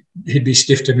 he'd be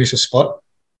stiff to miss a spot.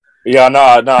 Yeah, no,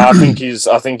 I think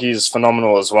he's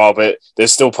phenomenal as well. But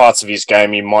there's still parts of his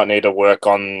game he might need to work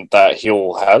on that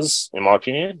Hill has, in my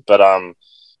opinion. But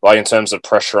like in terms of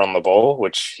pressure on the ball,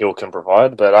 which Hill can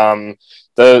provide. But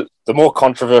the more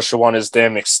controversial one is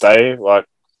Dan McStay. Like,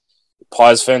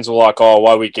 Pies fans were like, "Oh,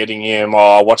 why are we getting him?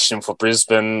 Oh, I watched him for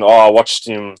Brisbane. Oh, I watched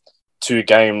him 2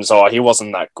 games. Oh, he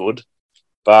wasn't that good."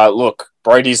 But look,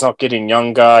 Brady's not getting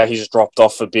younger. He's dropped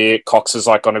off a bit. Cox is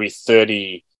like going to be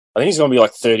 30. I think he's going to be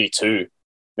like 32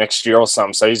 next year or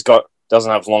something. So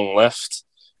doesn't have long left.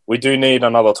 We do need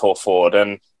another tall forward.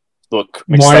 And look,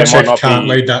 McStay might not can't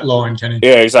lead that line, can he?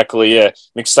 Yeah, exactly. Yeah,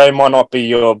 McStay might not be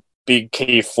your big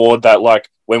key forward that like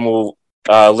when we'll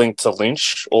link to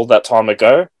Lynch all that time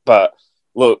ago. But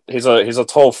look, he's a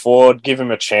tall forward. Give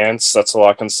him a chance. That's all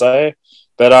I can say.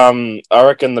 But I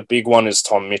reckon the big one is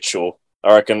Tom Mitchell.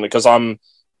 I reckon because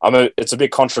it's a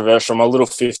bit controversial. I'm a little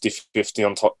 50-50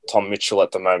 on Tom Mitchell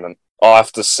at the moment. I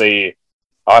have to see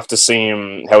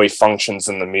him, how he functions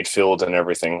in the midfield and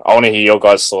everything. I want to hear your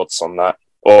guys' thoughts on that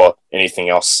or anything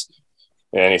else.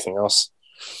 Yeah, anything else.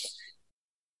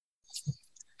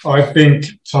 I think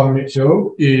Tom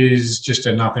Mitchell is just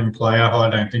a nothing player.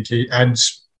 I don't think he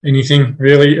adds anything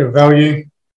really of value.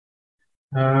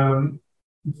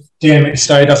 Dan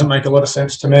McStay doesn't make a lot of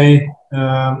sense to me.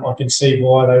 I can see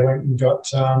why they went and got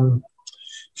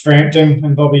Frampton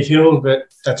and Bobby Hill,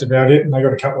 but that's about it. And they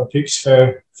got a couple of picks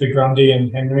for Grundy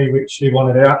and Henry, which he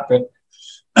wanted out. But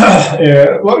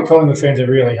yeah, a lot of Collingwood fans are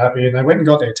really happy, and they went and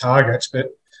got their targets, but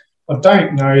I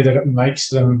don't know that it makes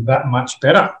them that much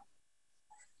better.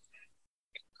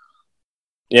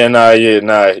 You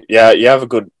have a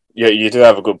good. Yeah, you do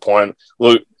have a good point.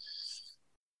 Look,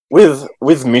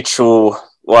 with Mitchell.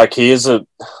 Like he's a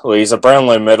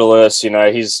Brownlow medalist,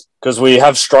 because we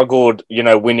have struggled,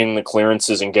 winning the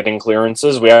clearances and getting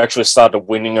clearances. We actually started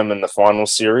winning them in the final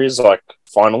series,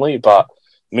 finally. But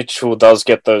Mitchell does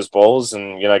get those balls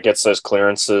and, gets those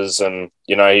clearances and,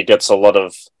 he gets a lot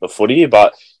of the footy.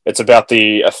 But it's about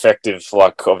the effective,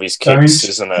 of his kicks,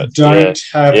 isn't it? Don't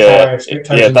have high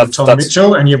expectations of Tom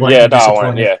Mitchell and you won't be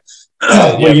disappointed.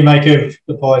 What do you make of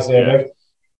the Pies there, Bev?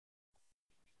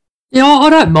 Yeah, I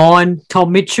don't mind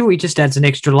Tom Mitchell. He just adds an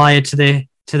extra layer to their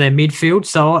midfield,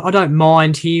 so I don't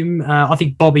mind him. I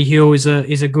think Bobby Hill is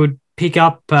a good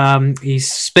pickup.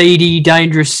 He's speedy,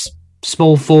 dangerous,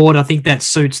 small forward. I think that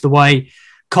suits the way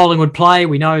Collingwood play.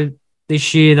 We know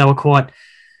this year they were quite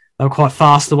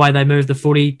fast the way they moved the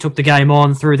footy, took the game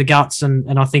on through the guts,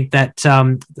 and I think that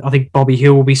I think Bobby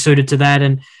Hill will be suited to that.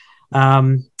 And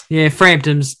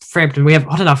Frampton.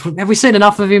 Have we seen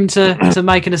enough of him to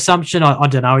make an assumption? I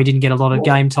don't know. He didn't get a lot of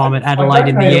game time at Adelaide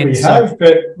in the end.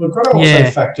 But we've got to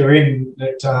also factor in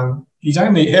that he's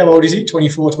only, how old is he?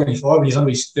 24, 25, and he's on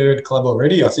his 3rd club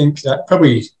already. I think that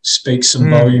probably speaks some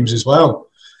volumes as well.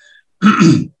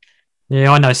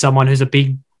 Yeah, I know someone who's a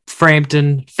big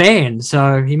Frampton fan,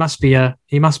 so he must be a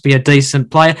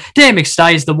decent player. Dan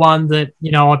McStay is the one that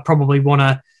I'd probably want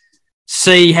to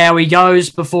see how he goes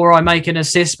before I make an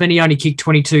assessment. He only kicked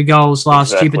 22 goals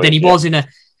last year, but then he was in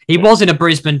a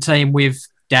Brisbane team with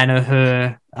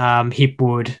Danaher,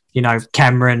 Hipwood,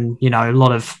 Cameron, a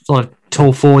lot of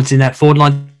tall forwards in that forward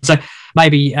line. So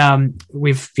maybe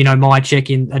with Mycheck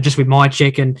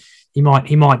and he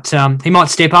might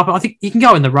step up. I think he can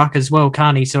go in the ruck as well,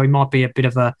 can't he? So he might be a bit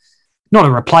of not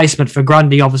a replacement for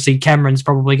Grundy. Obviously, Cameron's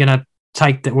probably going to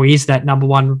take that. Well, he is that number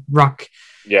 1 ruck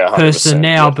person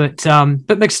now, but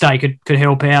McStay could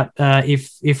help out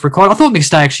if required. I thought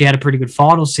McStay actually had a pretty good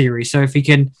final series, so if he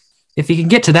can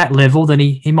get to that level, then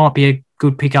he might be a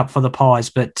good pickup for the Pies.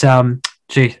 But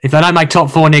if they don't make top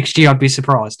 4 next year, I'd be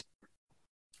surprised.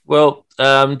 Well,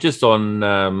 just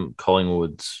on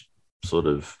Collingwood's sort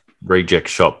of reject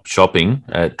shopping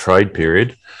at trade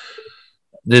period,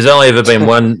 There's only ever been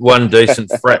one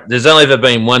decent. There's only ever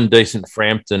been one decent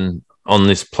Frampton on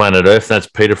this planet Earth. That's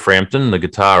Peter Frampton, the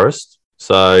guitarist.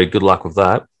 So good luck with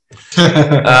that.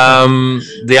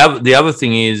 The other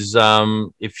thing is,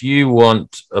 if you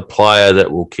want a player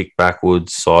that will kick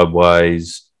backwards,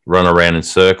 sideways, run around in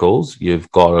circles,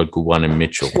 you've got a good one in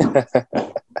Mitchell. But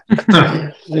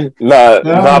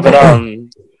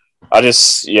I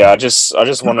just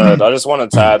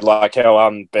wanted to add, like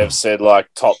how Bev said, like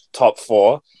top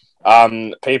four.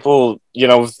 People,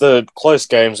 with the close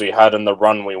games we had and the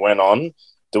run we went on,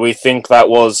 do we think that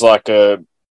was like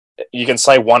you can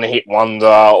say one hit wonder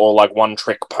or like one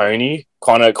trick pony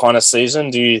kind of season?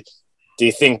 Do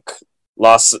you think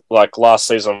last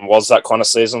season was that kind of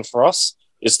season for us?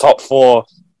 Is top four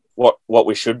what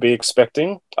we should be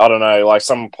expecting? I don't know. Like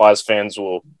some Pies fans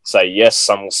will say yes,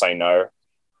 some will say no.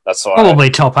 That's why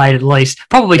probably top eight at least.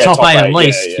 Probably top eight at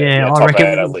least. Yeah, I reckon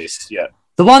at least. Yeah.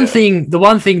 The one thing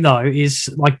though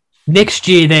is like next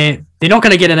year they're not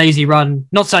going to get an easy run.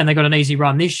 Not saying they got an easy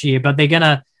run this year, but they're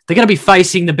gonna be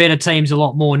facing the better teams a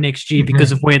lot more next year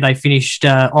because of where they finished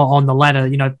on the ladder.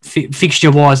 Fixture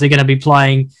wise, they're going to be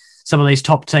playing some of these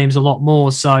top teams a lot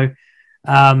more. So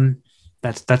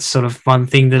that's sort of one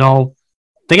thing that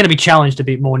they're going to be challenged a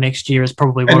bit more next year. Is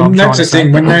probably what I'm trying to say.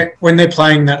 And that's the thing when they're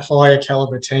playing that higher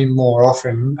caliber team more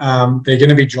often, they're going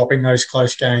to be dropping those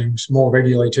close games more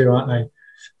regularly too, aren't they?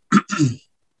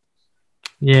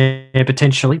 Yeah,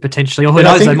 potentially. Or who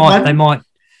knows? They might.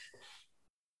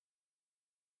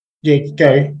 Yeah,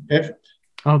 go. Ev.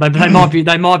 Oh, they might not be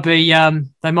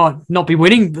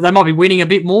winning. They might be winning a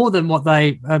bit more than what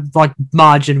they like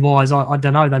margin wise. I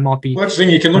don't know. They might be. Well, that's the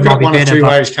thing. You can look at it one of two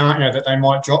ways, can't you? That they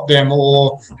might drop them,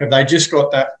 or have they just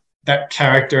got that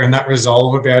character and that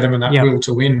resolve about them and that will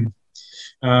to win?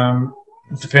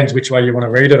 It depends which way you want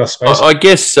to read it, I suppose. I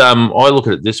guess I look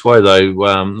at it this way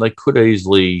though. They could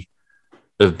easily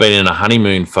have been in a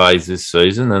honeymoon phase this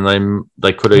season, and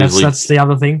they could easily. That's the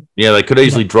other thing. Yeah, they could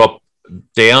easily drop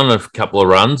down a couple of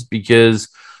runs because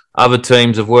other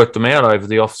teams have worked them out over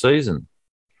the off season.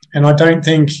 And I don't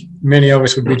think many of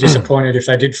us would be disappointed if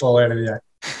they did fall out of the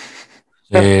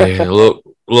eight. Yeah,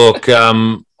 look.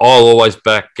 I'll always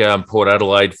back Port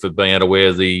Adelaide for being able to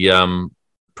wear the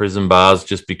prison bars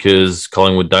just because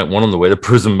Collingwood don't want them to wear the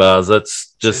prison bars.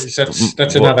 That's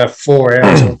another 4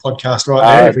 hours of a podcast right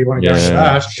there if we want to go into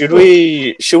that.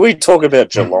 Should we talk about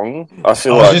Geelong? I was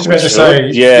just about to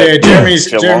say,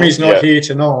 Jeremy's not here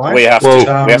tonight. We have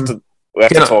to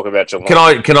talk about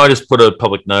Geelong. Can I just put a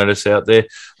public notice out there?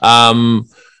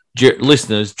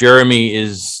 Listeners, Jeremy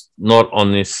is not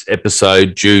on this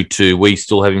episode due to we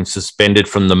still have him suspended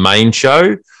from the main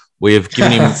show. We have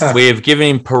given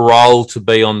him parole to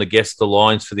be on the guest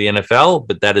alliance for the NFL,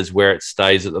 but that is where it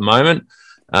stays at the moment.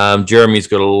 Jeremy's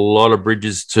got a lot of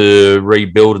bridges to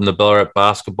rebuild in the Ballarat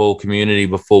basketball community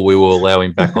before we will allow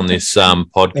him back on this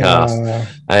podcast.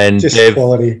 And Dev,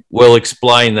 we'll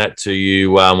explain that to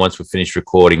you once we've finished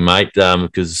recording, mate,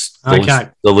 because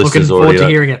the listeners already to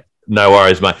hearing it. No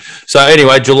worries, mate. So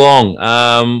anyway,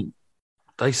 Geelong,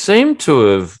 they seem to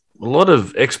have. A lot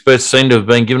of experts seem to have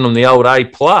been giving them the old A+.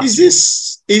 Have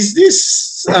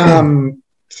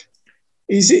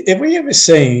we ever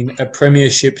seen a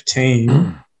premiership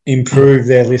team improve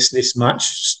their list this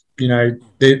much? A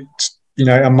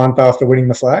month after winning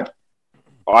the flag.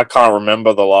 I can't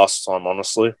remember the last time,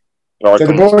 honestly. So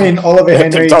they brought in Oliver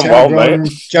Henry,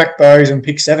 Jack Bowes, and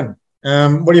pick 7.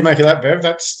 What do you make of that, Bev?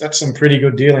 That's some pretty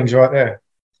good dealings right there.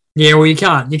 Yeah, well, you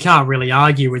can't really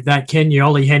argue with that, can you?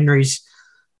 Ollie Henry's.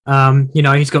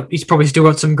 He's probably still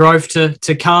got some growth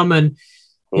to come, and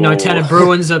Tanner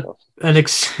Bruin's an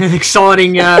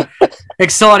exciting young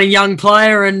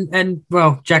player, and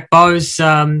Jack Bowes,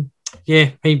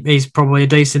 he's probably a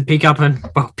decent pickup and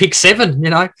pick 7.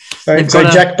 So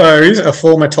Jack Bowes, a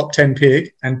former top 10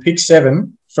 pick, and pick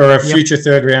 7 for a future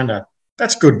third rounder.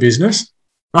 That's good business.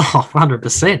 Oh,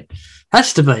 100%.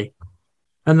 Has to be.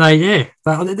 And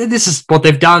this is what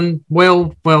they've done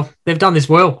well. Well, they've done this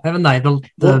well, haven't they?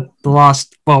 The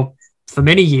last, for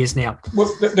many years now.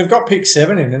 Well, they've got pick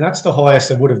 7 in, and that's the highest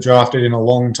they would have drafted in a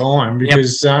long time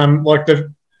because, they've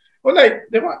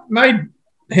made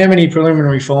how many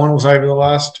preliminary finals over the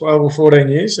last 12 or 14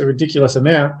 years? A ridiculous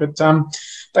amount, but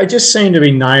they just seem to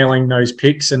be nailing those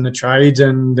picks and the trades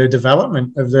and the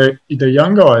development of the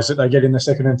young guys that they get in the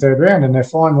second and third round, and they're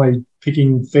finally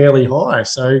picking fairly high.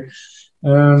 So.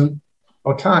 I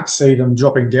can't see them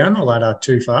dropping down the ladder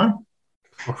too far.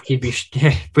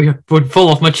 Would fall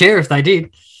off my chair if they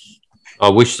did. I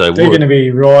wish they would. They're going to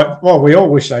be right. Well, we all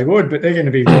wish they would, but they're going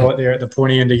to be right there at the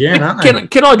pointy end again, aren't they?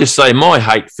 Can I just say my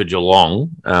hate for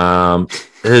Geelong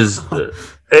has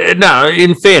No,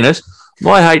 in fairness,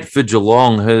 my hate for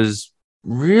Geelong has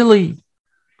really,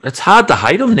 it's hard to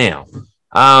hate them now.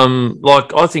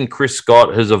 I think Chris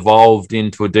Scott has evolved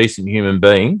into a decent human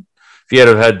being. If you had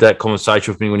have had that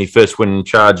conversation with me when he first went in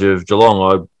charge of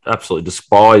Geelong, I absolutely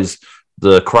despise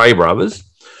the Cray brothers.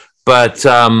 But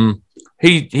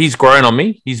he's grown on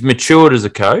me. He's matured as a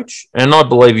coach, and I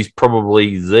believe he's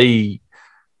probably the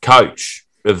coach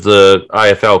of the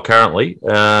AFL currently.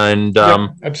 And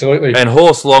absolutely. And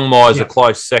Horst Longmire's a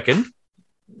close second.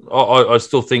 I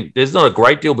still think there's not a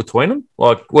great deal between them.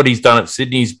 Like what he's done at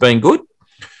Sydney's been good.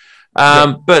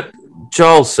 But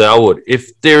Joel Selwood,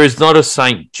 if there is not a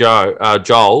St.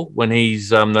 Joel when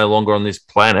he's no longer on this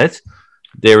planet,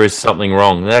 there is something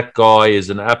wrong. That guy is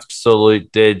an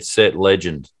absolute dead set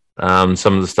legend.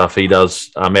 Some of the stuff he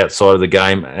does outside of the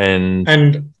game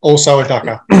and also a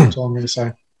ducker. That's all I'm going to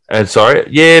say. And sorry,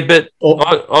 yeah, but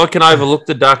I can overlook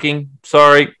the ducking.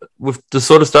 Sorry, with the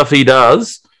sort of stuff he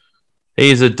does, he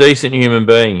is a decent human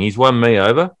being. He's won me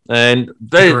over, and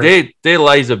there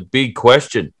lays a big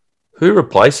question: who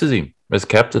replaces him as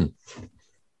captain?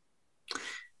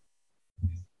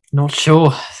 Not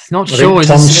sure. Tom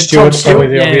Stewart's probably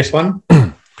the obvious one.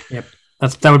 Yep,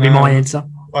 that would be my answer.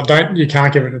 You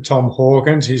can't give it to Tom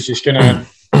Hawkins. He's just going to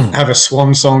have a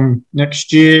swan song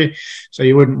next year, so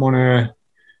you wouldn't want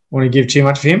to give too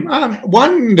much for him.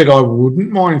 One that I wouldn't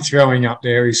mind throwing up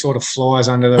there, he sort of flies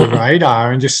under the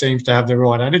radar and just seems to have the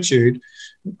right attitude.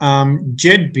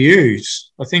 Jed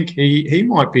Buse, I think he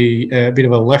might be a bit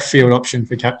of a left field option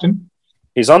for captain.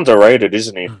 He's underrated,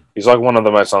 isn't he? He's like one of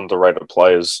the most underrated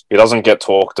players. He doesn't get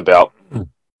talked about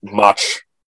much.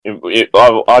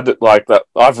 I like that.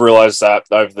 I've realised that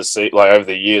over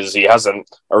the years, he hasn't.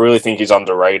 I really think he's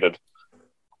underrated.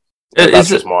 That's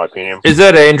just my opinion. Is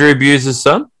that Andrew Buse's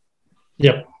son?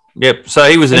 Yep. So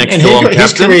he was an ex-Geelong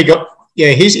captain.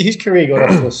 His career got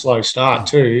off to a slow start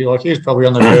too. Like he was probably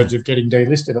on the verge of getting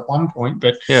delisted at one point,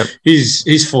 but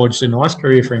he's forged a nice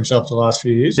career for himself the last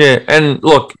few years. Yeah, and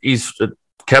look, he's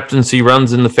captaincy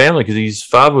runs in the family because his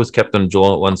father was captain of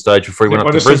Geelong at one stage before he went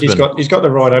up to Brisbane. He's got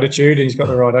the right attitude and he's got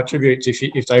the right attributes.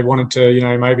 If they wanted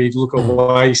to, maybe look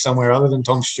away somewhere other than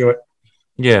Tom Stewart.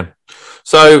 Yeah.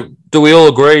 So do we all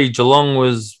agree Geelong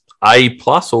was A+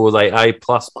 or were they A++?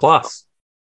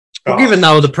 Well, given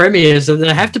they were the premiers,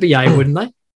 they have to be A, wouldn't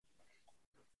they?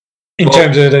 In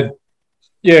terms of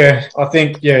I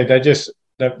think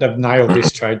they've nailed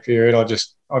this trade period.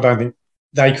 I don't think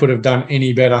they could have done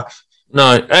any better.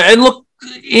 No, and look,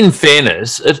 in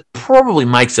fairness, it probably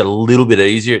makes it a little bit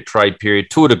easier at trade period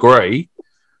to a degree.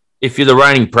 If you're the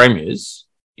reigning premiers,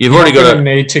 you've already got to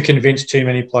need to convince too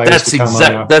many players to come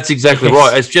over. That's exactly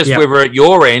right. It's just whether at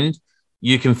your end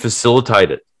you can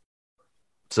facilitate it.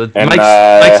 So it makes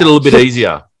it a little bit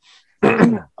easier.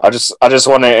 I just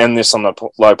want to end this on a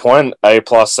low point. A+,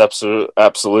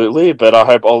 absolutely, but I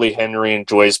hope Ollie Henry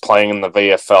enjoys playing in the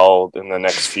VFL in the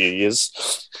next few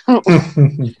years.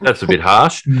 That's a bit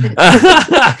harsh.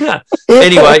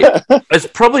 Anyway, it's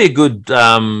probably a good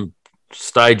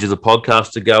stage of the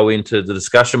podcast to go into the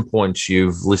discussion points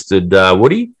you've listed,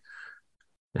 Woody.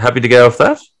 Happy to go off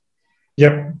that?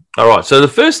 Yep. All right. So the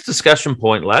first discussion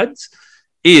point, lads,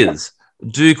 is: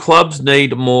 do clubs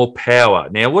need more power?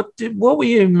 Now, what were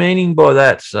you meaning by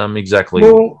that exactly?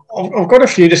 Well, I've got a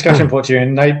few discussion points here,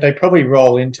 and they probably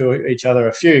roll into each other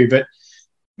a few, but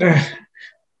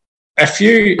a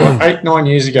few, 8-9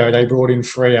 years ago, they brought in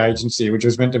free agency, which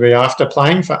was meant to be after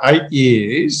playing for 8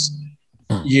 years,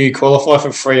 you qualify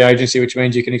for free agency, which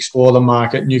means you can explore the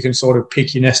market and you can sort of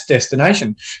pick your next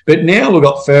destination. But now we've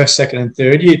got first, second and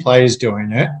third year players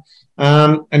doing it.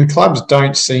 And clubs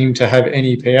don't seem to have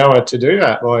any power to do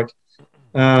that.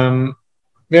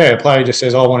 A player just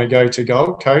says, I want to go to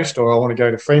Gold Coast or I want to go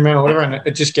to Fremantle or whatever, and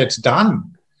it just gets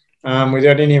done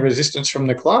without any resistance from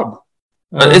the club.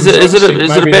 Is it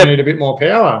about, they need a bit more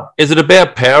power? Is it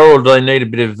about power, or do they need a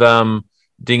bit of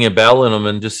ding a bell in them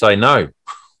and just say no?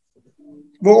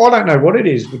 Well, I don't know what it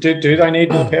is. Do they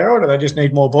need more power, or do they just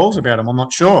need more balls about them? I'm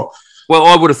not sure. Well,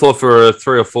 I would have thought for a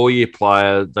 3 or 4 year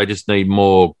player, they just need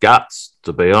more guts,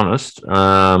 to be honest.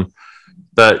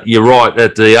 But you're right,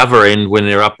 at the other end, when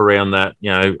they're up around that,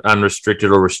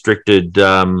 unrestricted or restricted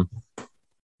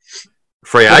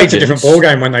free agents. It's a different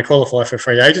ballgame when they qualify for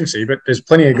free agency, but there's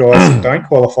plenty of guys that don't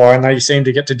qualify and they seem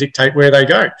to get to dictate where they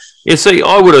go. Yeah, see,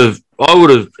 I would have,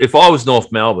 if I was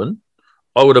North Melbourne,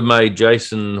 I would have made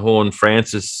Jason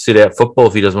Horne-Francis sit out football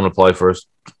if he doesn't want to play for us.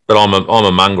 But I'm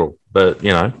a mongrel. But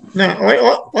No,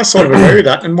 I sort of agree with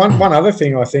that. And one other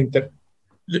thing, I think that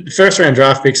the first round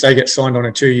draft picks, they get signed on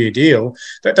a 2-year deal.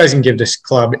 That doesn't give this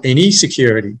club any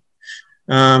security.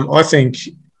 I think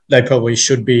they probably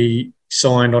should be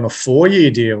signed on a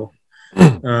 4-year deal.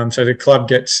 So the club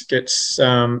gets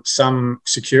some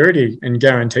security and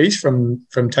guarantees from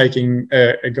taking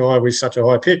a guy with such a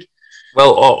high pick.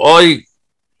 Well,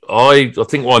 I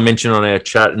think what I mentioned on our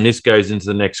chat, and this goes into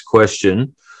the next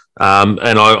question, and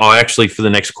I actually, for the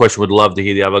next question, would love to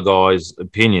hear the other guys'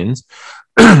 opinions,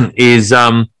 is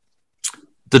the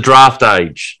draft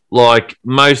age. Like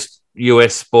most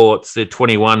US sports, they're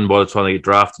 21 by the time they get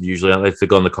drafted usually, aren't they, if they've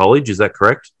gone to college? Is that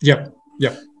correct? Yep.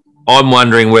 I'm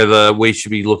wondering whether we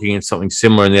should be looking at something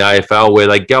similar in the AFL where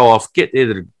they go off, get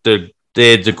their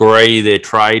degree, their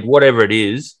trade, whatever it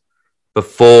is,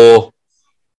 before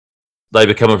they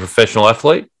become a professional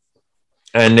athlete.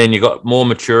 And then you've got more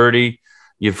maturity.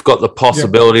 You've got the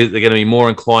possibility that they're going to be more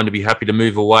inclined to be happy to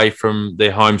move away from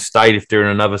their home state if they're in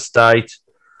another state.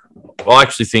 I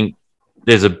actually think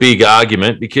there's a big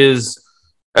argument because,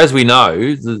 as we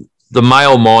know, the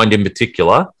male mind in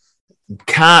particular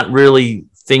can't really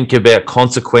think about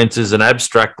consequences and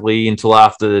abstractly until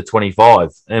after they're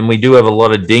 25. And we do have a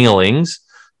lot of dinglings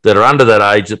that are under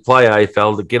that age that play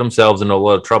AFL that get themselves into a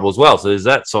lot of trouble as well. So there's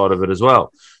that side of it as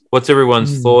well. What's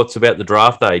everyone's thoughts about the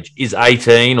draft age? Is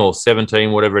 18 or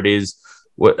 17, whatever it is,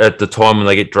 at the time when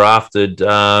they get drafted,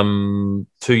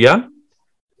 too young?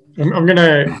 I'm going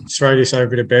to throw this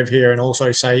over to Bev here and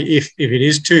also say if it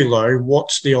is too low,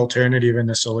 what's the alternative and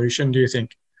the solution, do you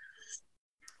think?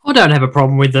 I don't have a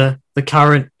problem with the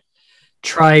current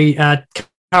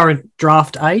current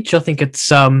draft age. I think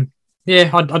it's I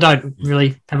don't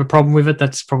really have a problem with it.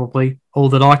 That's probably all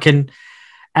that I can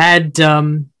add.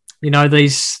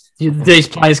 These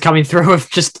players coming through have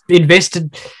just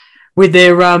invested with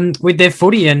their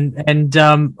footy, and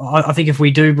I think if we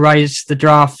do raise the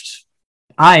draft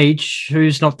age,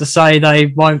 who's not to say they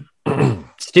won't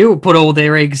still put all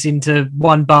their eggs into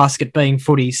one basket being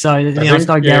footy. So there's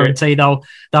no guarantee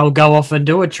they'll go off and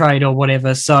do a trade or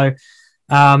whatever. So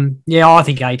I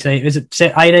think 18. Is it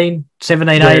 18,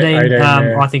 17, 18?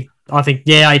 I think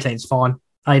 18 is fine.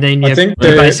 18, I think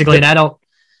you're basically an adult.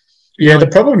 Yeah, the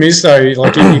problem is though,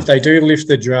 like if they do lift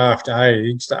the draft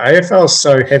age, the AFL is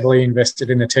so heavily invested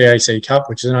in the TAC Cup,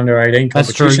 which is an under 18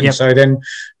 competition. That's true, yep. So then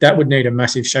that would need a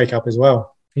massive shake up as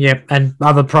well. Yep, and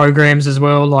other programs as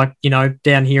well, like,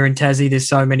 down here in Tassie, there's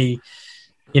so many,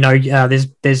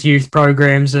 there's youth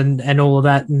programs and all of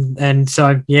that, and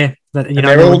so they're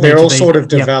all sort of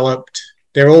developed.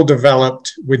 They're all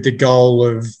developed with the goal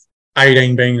of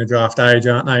 18 being the draft age,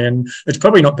 aren't they? And it's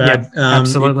probably not bad. Yep,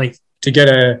 absolutely. To get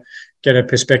a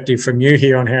perspective from you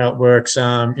here on how it works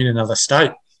in another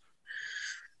state.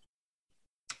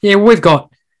 Yeah, we've got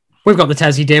the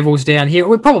Tassie Devils down here.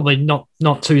 We're probably not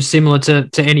too similar to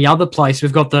any other place.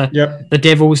 We've got the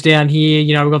Devils down here.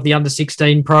 We've got the under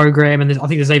 16 program, and I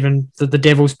think there's even the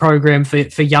Devils program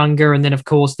for younger. And then of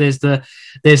course there's the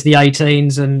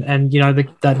 18s, and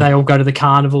they all go to the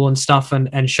carnival and stuff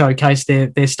and showcase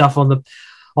their stuff on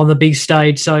the big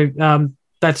stage. So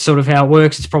that's sort of how it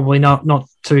works. It's probably not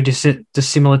too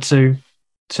dissimilar to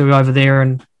over there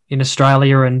and in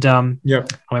Australia. And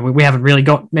we haven't really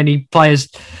got many players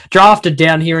drafted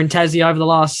down here in Tassie over the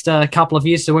last couple of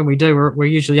years. So when we do, we're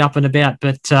usually up and about.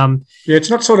 But it's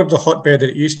not sort of the hotbed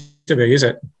that it used to be, is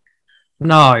it?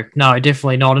 No,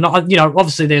 definitely not. And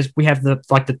obviously we have the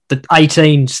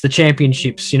 18s, the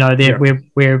championships.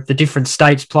 Where the different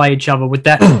states play each other. With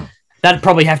that, that'd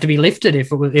probably have to be lifted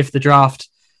if the draft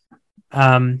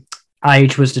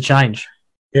age was to change.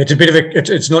 Yeah, it's a bit of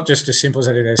it's not just as simple as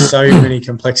that. There's so many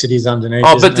complexities underneath.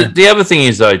 Oh, but the other thing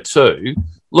is though too,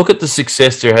 look at the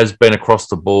success there has been across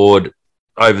the board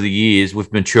over the years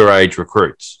with mature age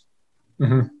recruits.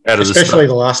 Mm-hmm. Especially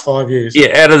the last 5 years.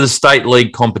 Yeah, out of the state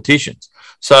league competitions.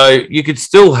 So you could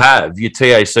still have your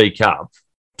TAC Cup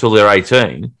till they're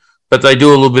 18, but they do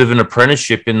a little bit of an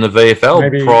apprenticeship in the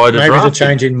VFL prior to drafting. Maybe the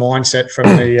change in mindset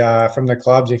from the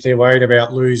clubs, if they're worried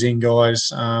about losing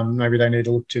guys, maybe they need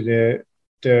to look to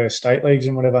the state leagues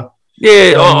and whatever.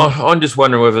 Yeah, I'm just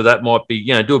wondering whether that might be,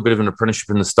 do a bit of an apprenticeship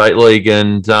in the state league,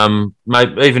 and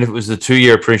maybe even if it was a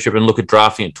 2-year apprenticeship, and look at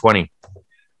drafting at 20.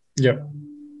 Yep.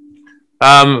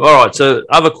 All right. So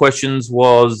other questions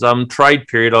was trade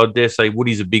period. I dare say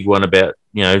Woody's a big one about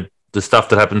the stuff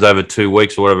that happens over 2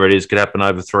 weeks or whatever it is could happen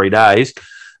over 3 days.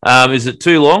 Is it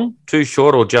too long, too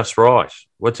short, or just right?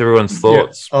 What's everyone's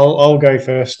thoughts? Yeah, I'll go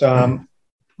first.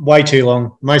 Way too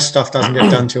long. Most stuff doesn't get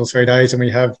done till 3 days, and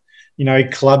we have,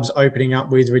 clubs opening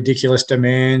up with ridiculous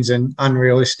demands and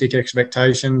unrealistic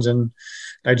expectations, and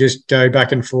they just go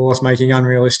back and forth making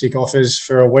unrealistic offers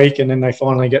for a week, and then they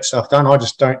finally get stuff done. I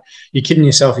just don't. You're kidding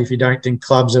yourself if you don't think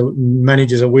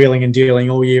managers are wheeling and dealing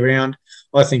all year round.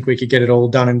 I think we could get it all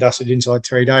done and dusted inside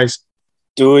 3 days.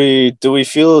 Do we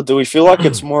feel like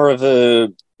it's more of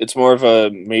a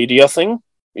media thing?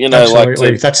 You know,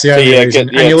 Absolutely. That's the only reason.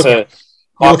 And you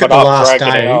look at the last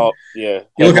day. You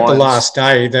look at the last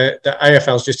day. The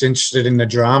AFL is just interested in the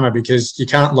drama because you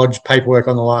can't lodge paperwork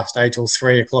on the last day till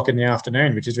 3:00 in the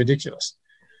afternoon, which is ridiculous.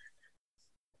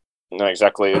 No,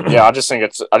 exactly. Yeah, I just think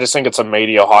it's a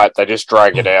media hype. They just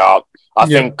drag it out. I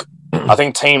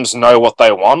think teams know what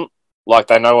they want. Like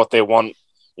they know what they want.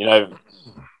 You know,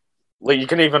 like you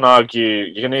can even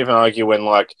argue when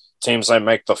like teams don't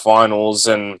make the finals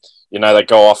and you know they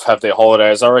go off have their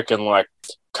holidays. I reckon like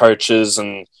coaches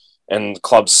and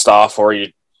club staff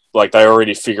already like they're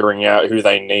already figuring out who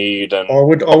they need. And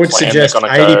I would suggest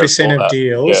 80% of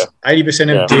deals.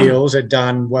 80% of deals are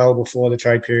done well before the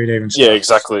trade period even starts. Yeah,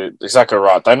 exactly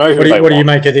right. They know who what do you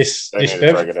make of this? They need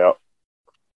to drag it out.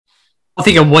 I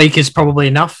think a week is probably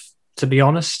enough. To be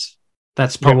honest,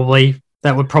 that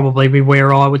would probably be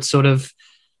where I would sort of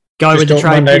go with the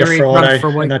trade period. Run it for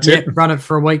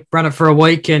a week. Run it for a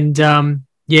week, and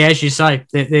as you say,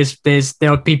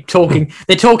 they'll be talking.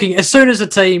 They're talking as soon as a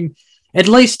team. At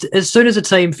least as soon as a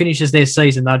team finishes their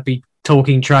season, they'd be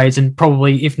talking trades and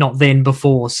probably, if not then,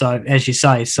 before. So, as you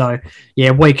say,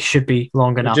 a week should be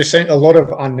long enough. Just seen a lot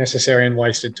of unnecessary and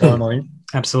wasted time, I think.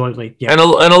 Absolutely, yeah. And a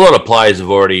lot of players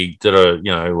have already,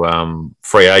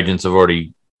 free agents have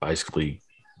already basically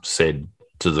said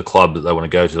to the club that they want to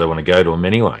go to them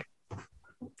anyway.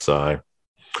 So,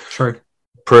 true.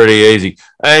 Pretty easy.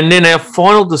 And then our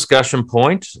final discussion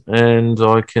point, and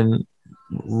I can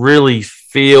really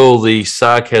feel the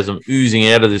sarcasm oozing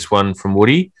out of this one from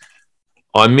Woody.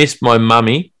 I missed my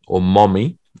mummy or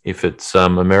mommy, if it's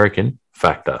American,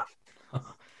 factor.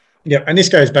 Yeah, and this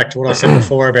goes back to what I said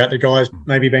before about the guys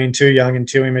maybe being too young and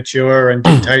too immature and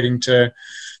dictating to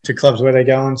clubs where they're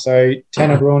going. So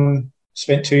Tanner Bruhn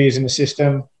spent 2 years in the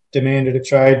system, demanded a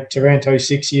trade. Taranto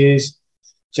 6 years,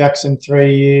 Jackson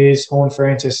 3 years,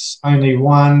 Horne-Francis only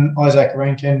 1, Isaac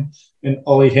Rankin and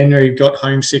Ollie Henry got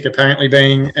homesick apparently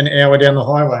being an hour down the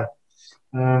highway.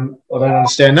 I don't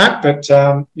understand that, but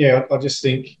I just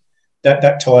think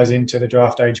that ties into the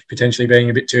draft age potentially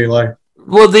being a bit too low.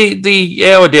 Well,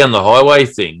 the hour down the highway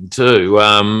thing too.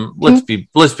 Let's be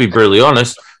brutally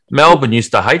honest. Melbourne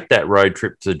used to hate that road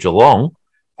trip to Geelong.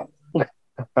 Well,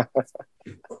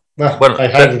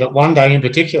 they hated it one day in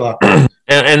particular,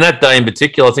 and that day in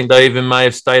particular, I think they even may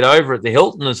have stayed over at the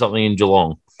Hilton or something in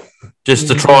Geelong, just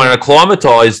to try and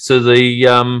acclimatise to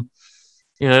the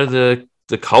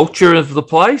the culture of the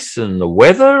place and the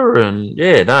weather, and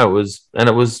it was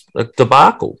a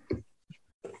debacle.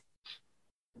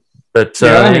 But I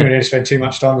don't think we need to spend too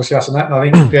much time discussing that. And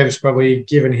I think Bev's probably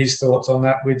given his thoughts on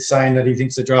that with saying that he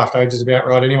thinks the draft age is about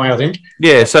right anyway, I think.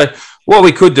 Yeah, so what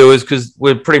we could do is, because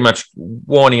we're pretty much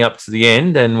winding up to the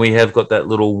end and we have got that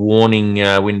little warning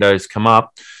windows come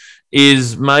up,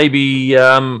 is maybe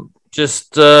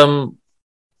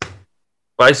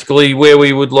basically where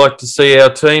we would like to see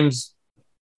our teams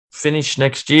finish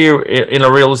next year in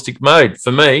a realistic mode.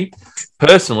 For me,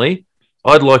 personally,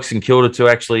 I'd like St Kilda to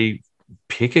actually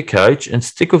pick a coach and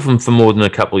stick with them for more than a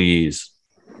couple of years.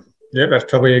 Yeah, that's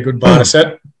probably a good bar to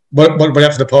set. What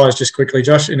about for the Pies, just quickly,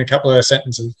 Josh, in a couple of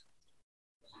sentences?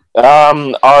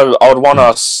 I would want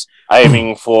us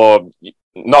aiming for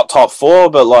not top 4,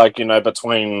 but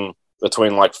between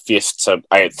like 5th to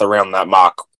 8th, around that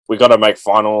mark. We got to make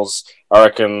finals. I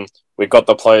reckon we got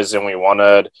the players in we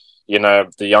wanted. The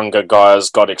younger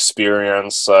guys got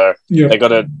experience, so they got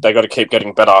to keep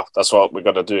getting better. That's what we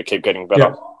got to do, keep getting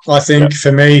better. I think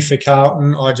for me, for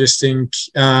Carlton, I just think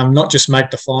not just make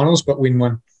the finals, but win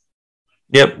one.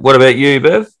 Yep. What about you,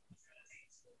 Bev?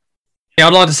 Yeah,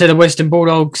 I'd like to see the Western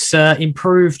Bulldogs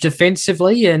improve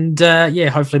defensively and,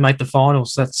 hopefully make the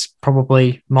finals. That's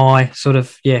probably my sort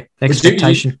of,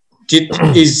 expectation.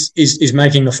 Is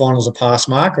making the finals a pass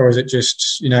mark, or is it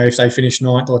just, if they finish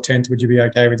 9th or 10th, would you be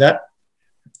okay with that?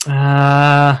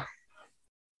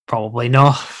 Probably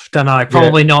not. Don't know.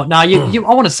 Probably not. No, I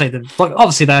want to see them. Like,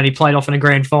 obviously, they only played off in a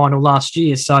grand final last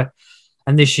year,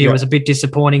 and this year was a bit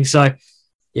disappointing. So,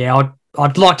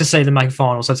 I'd like to see them make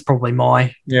finals. That's probably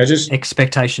my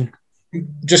expectation.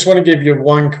 Just want to give you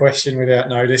one question without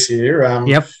notice here.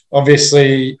 Yep.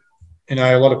 Obviously,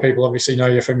 a lot of people obviously know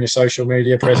you from your social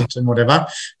media presence and whatever.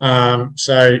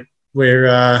 So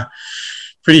we're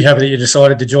pretty happy that you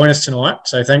decided to join us tonight.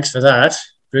 So thanks for that.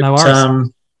 But, no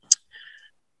worries.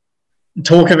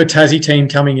 Talk of a Tassie team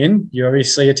coming in. You're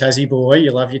obviously a Tassie boy.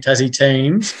 You love your Tassie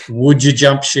teams. Would you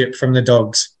jump ship from the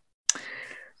Dogs?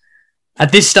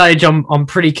 At this stage, I'm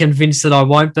pretty convinced that I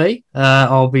won't be.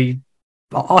 I'll be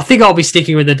I think I'll be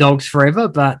sticking with the Dogs forever,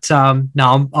 but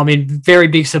no, I'm in very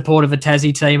big support of a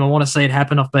Tassie team. I want to see it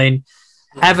happen. I've been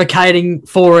advocating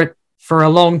for it for a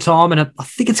long time, and I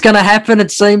think it's going to happen.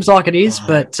 It seems like it is,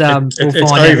 but it's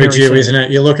overdue, isn't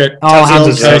it? You look at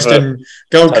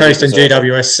Gold Coast and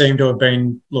GWS seem to have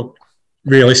been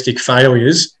realistic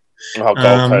failures. Oh,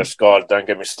 Gold Coast, God, don't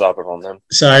get me started on them.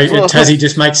 So Tassie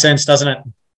just makes sense, doesn't it?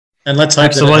 And let's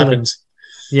hope that it happens.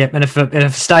 Yeah, and if a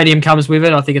stadium comes with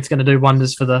it, I think it's going to do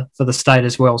wonders for the state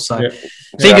as well. So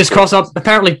fingers crossed.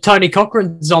 Apparently Tony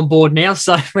Cochrane's on board now,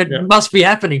 so it must be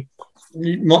happening.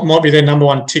 Might be their number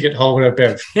one ticket holder,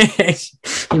 Bev.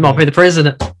 He might be the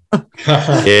president.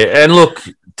 Yeah, and look,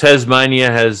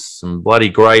 Tasmania has some bloody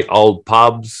great old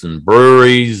pubs and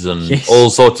breweries and all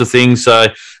sorts of things. So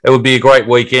it would be a great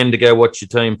weekend to go watch your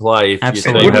team play.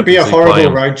 Absolutely. It wouldn't be a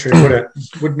horrible road trip, would it?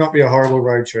 Would not be a horrible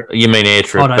road trip. You mean air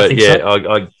trip, but yeah,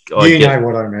 so. I know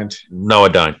what I meant. No, I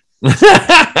don't.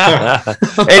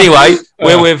 Anyway,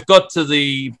 we've got to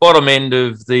the bottom end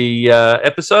of the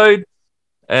episode,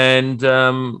 and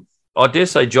I dare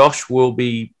say Josh will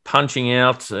be punching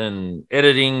out and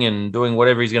editing and doing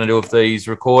whatever he's going to do with these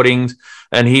recordings,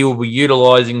 and he will be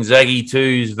utilising Zaggy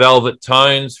 2's Velvet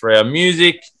Tones for our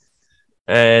music,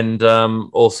 and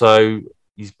also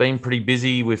he's been pretty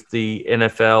busy with the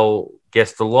NFL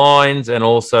Guest the Lines, and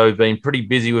also been pretty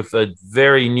busy with a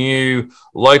very new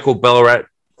local Ballarat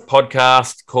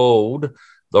podcast called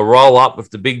The Roll Up with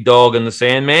the Big Dog and the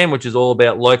Sandman, which is all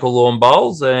about local lawn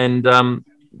bowls, and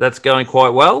that's going quite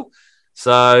well.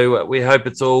 So we hope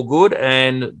it's all good.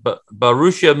 And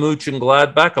Borussia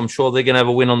Mönchengladbach, I'm sure they're going to have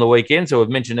a win on the weekend. So we've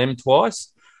mentioned them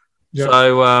twice. Yep.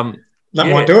 So that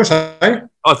might do it, eh?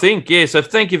 I think, yeah. So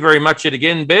thank you very much yet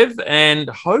again, Bev. And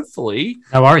hopefully,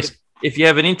 no worries. If you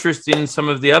have an interest in some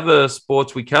of the other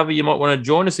sports we cover, you might want to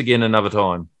join us again another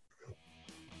time.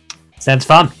 Sounds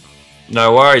fun.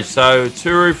 No worries. So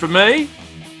Turu from me.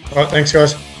 All right, thanks,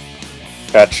 guys.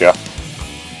 Gotcha.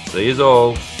 See you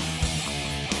all.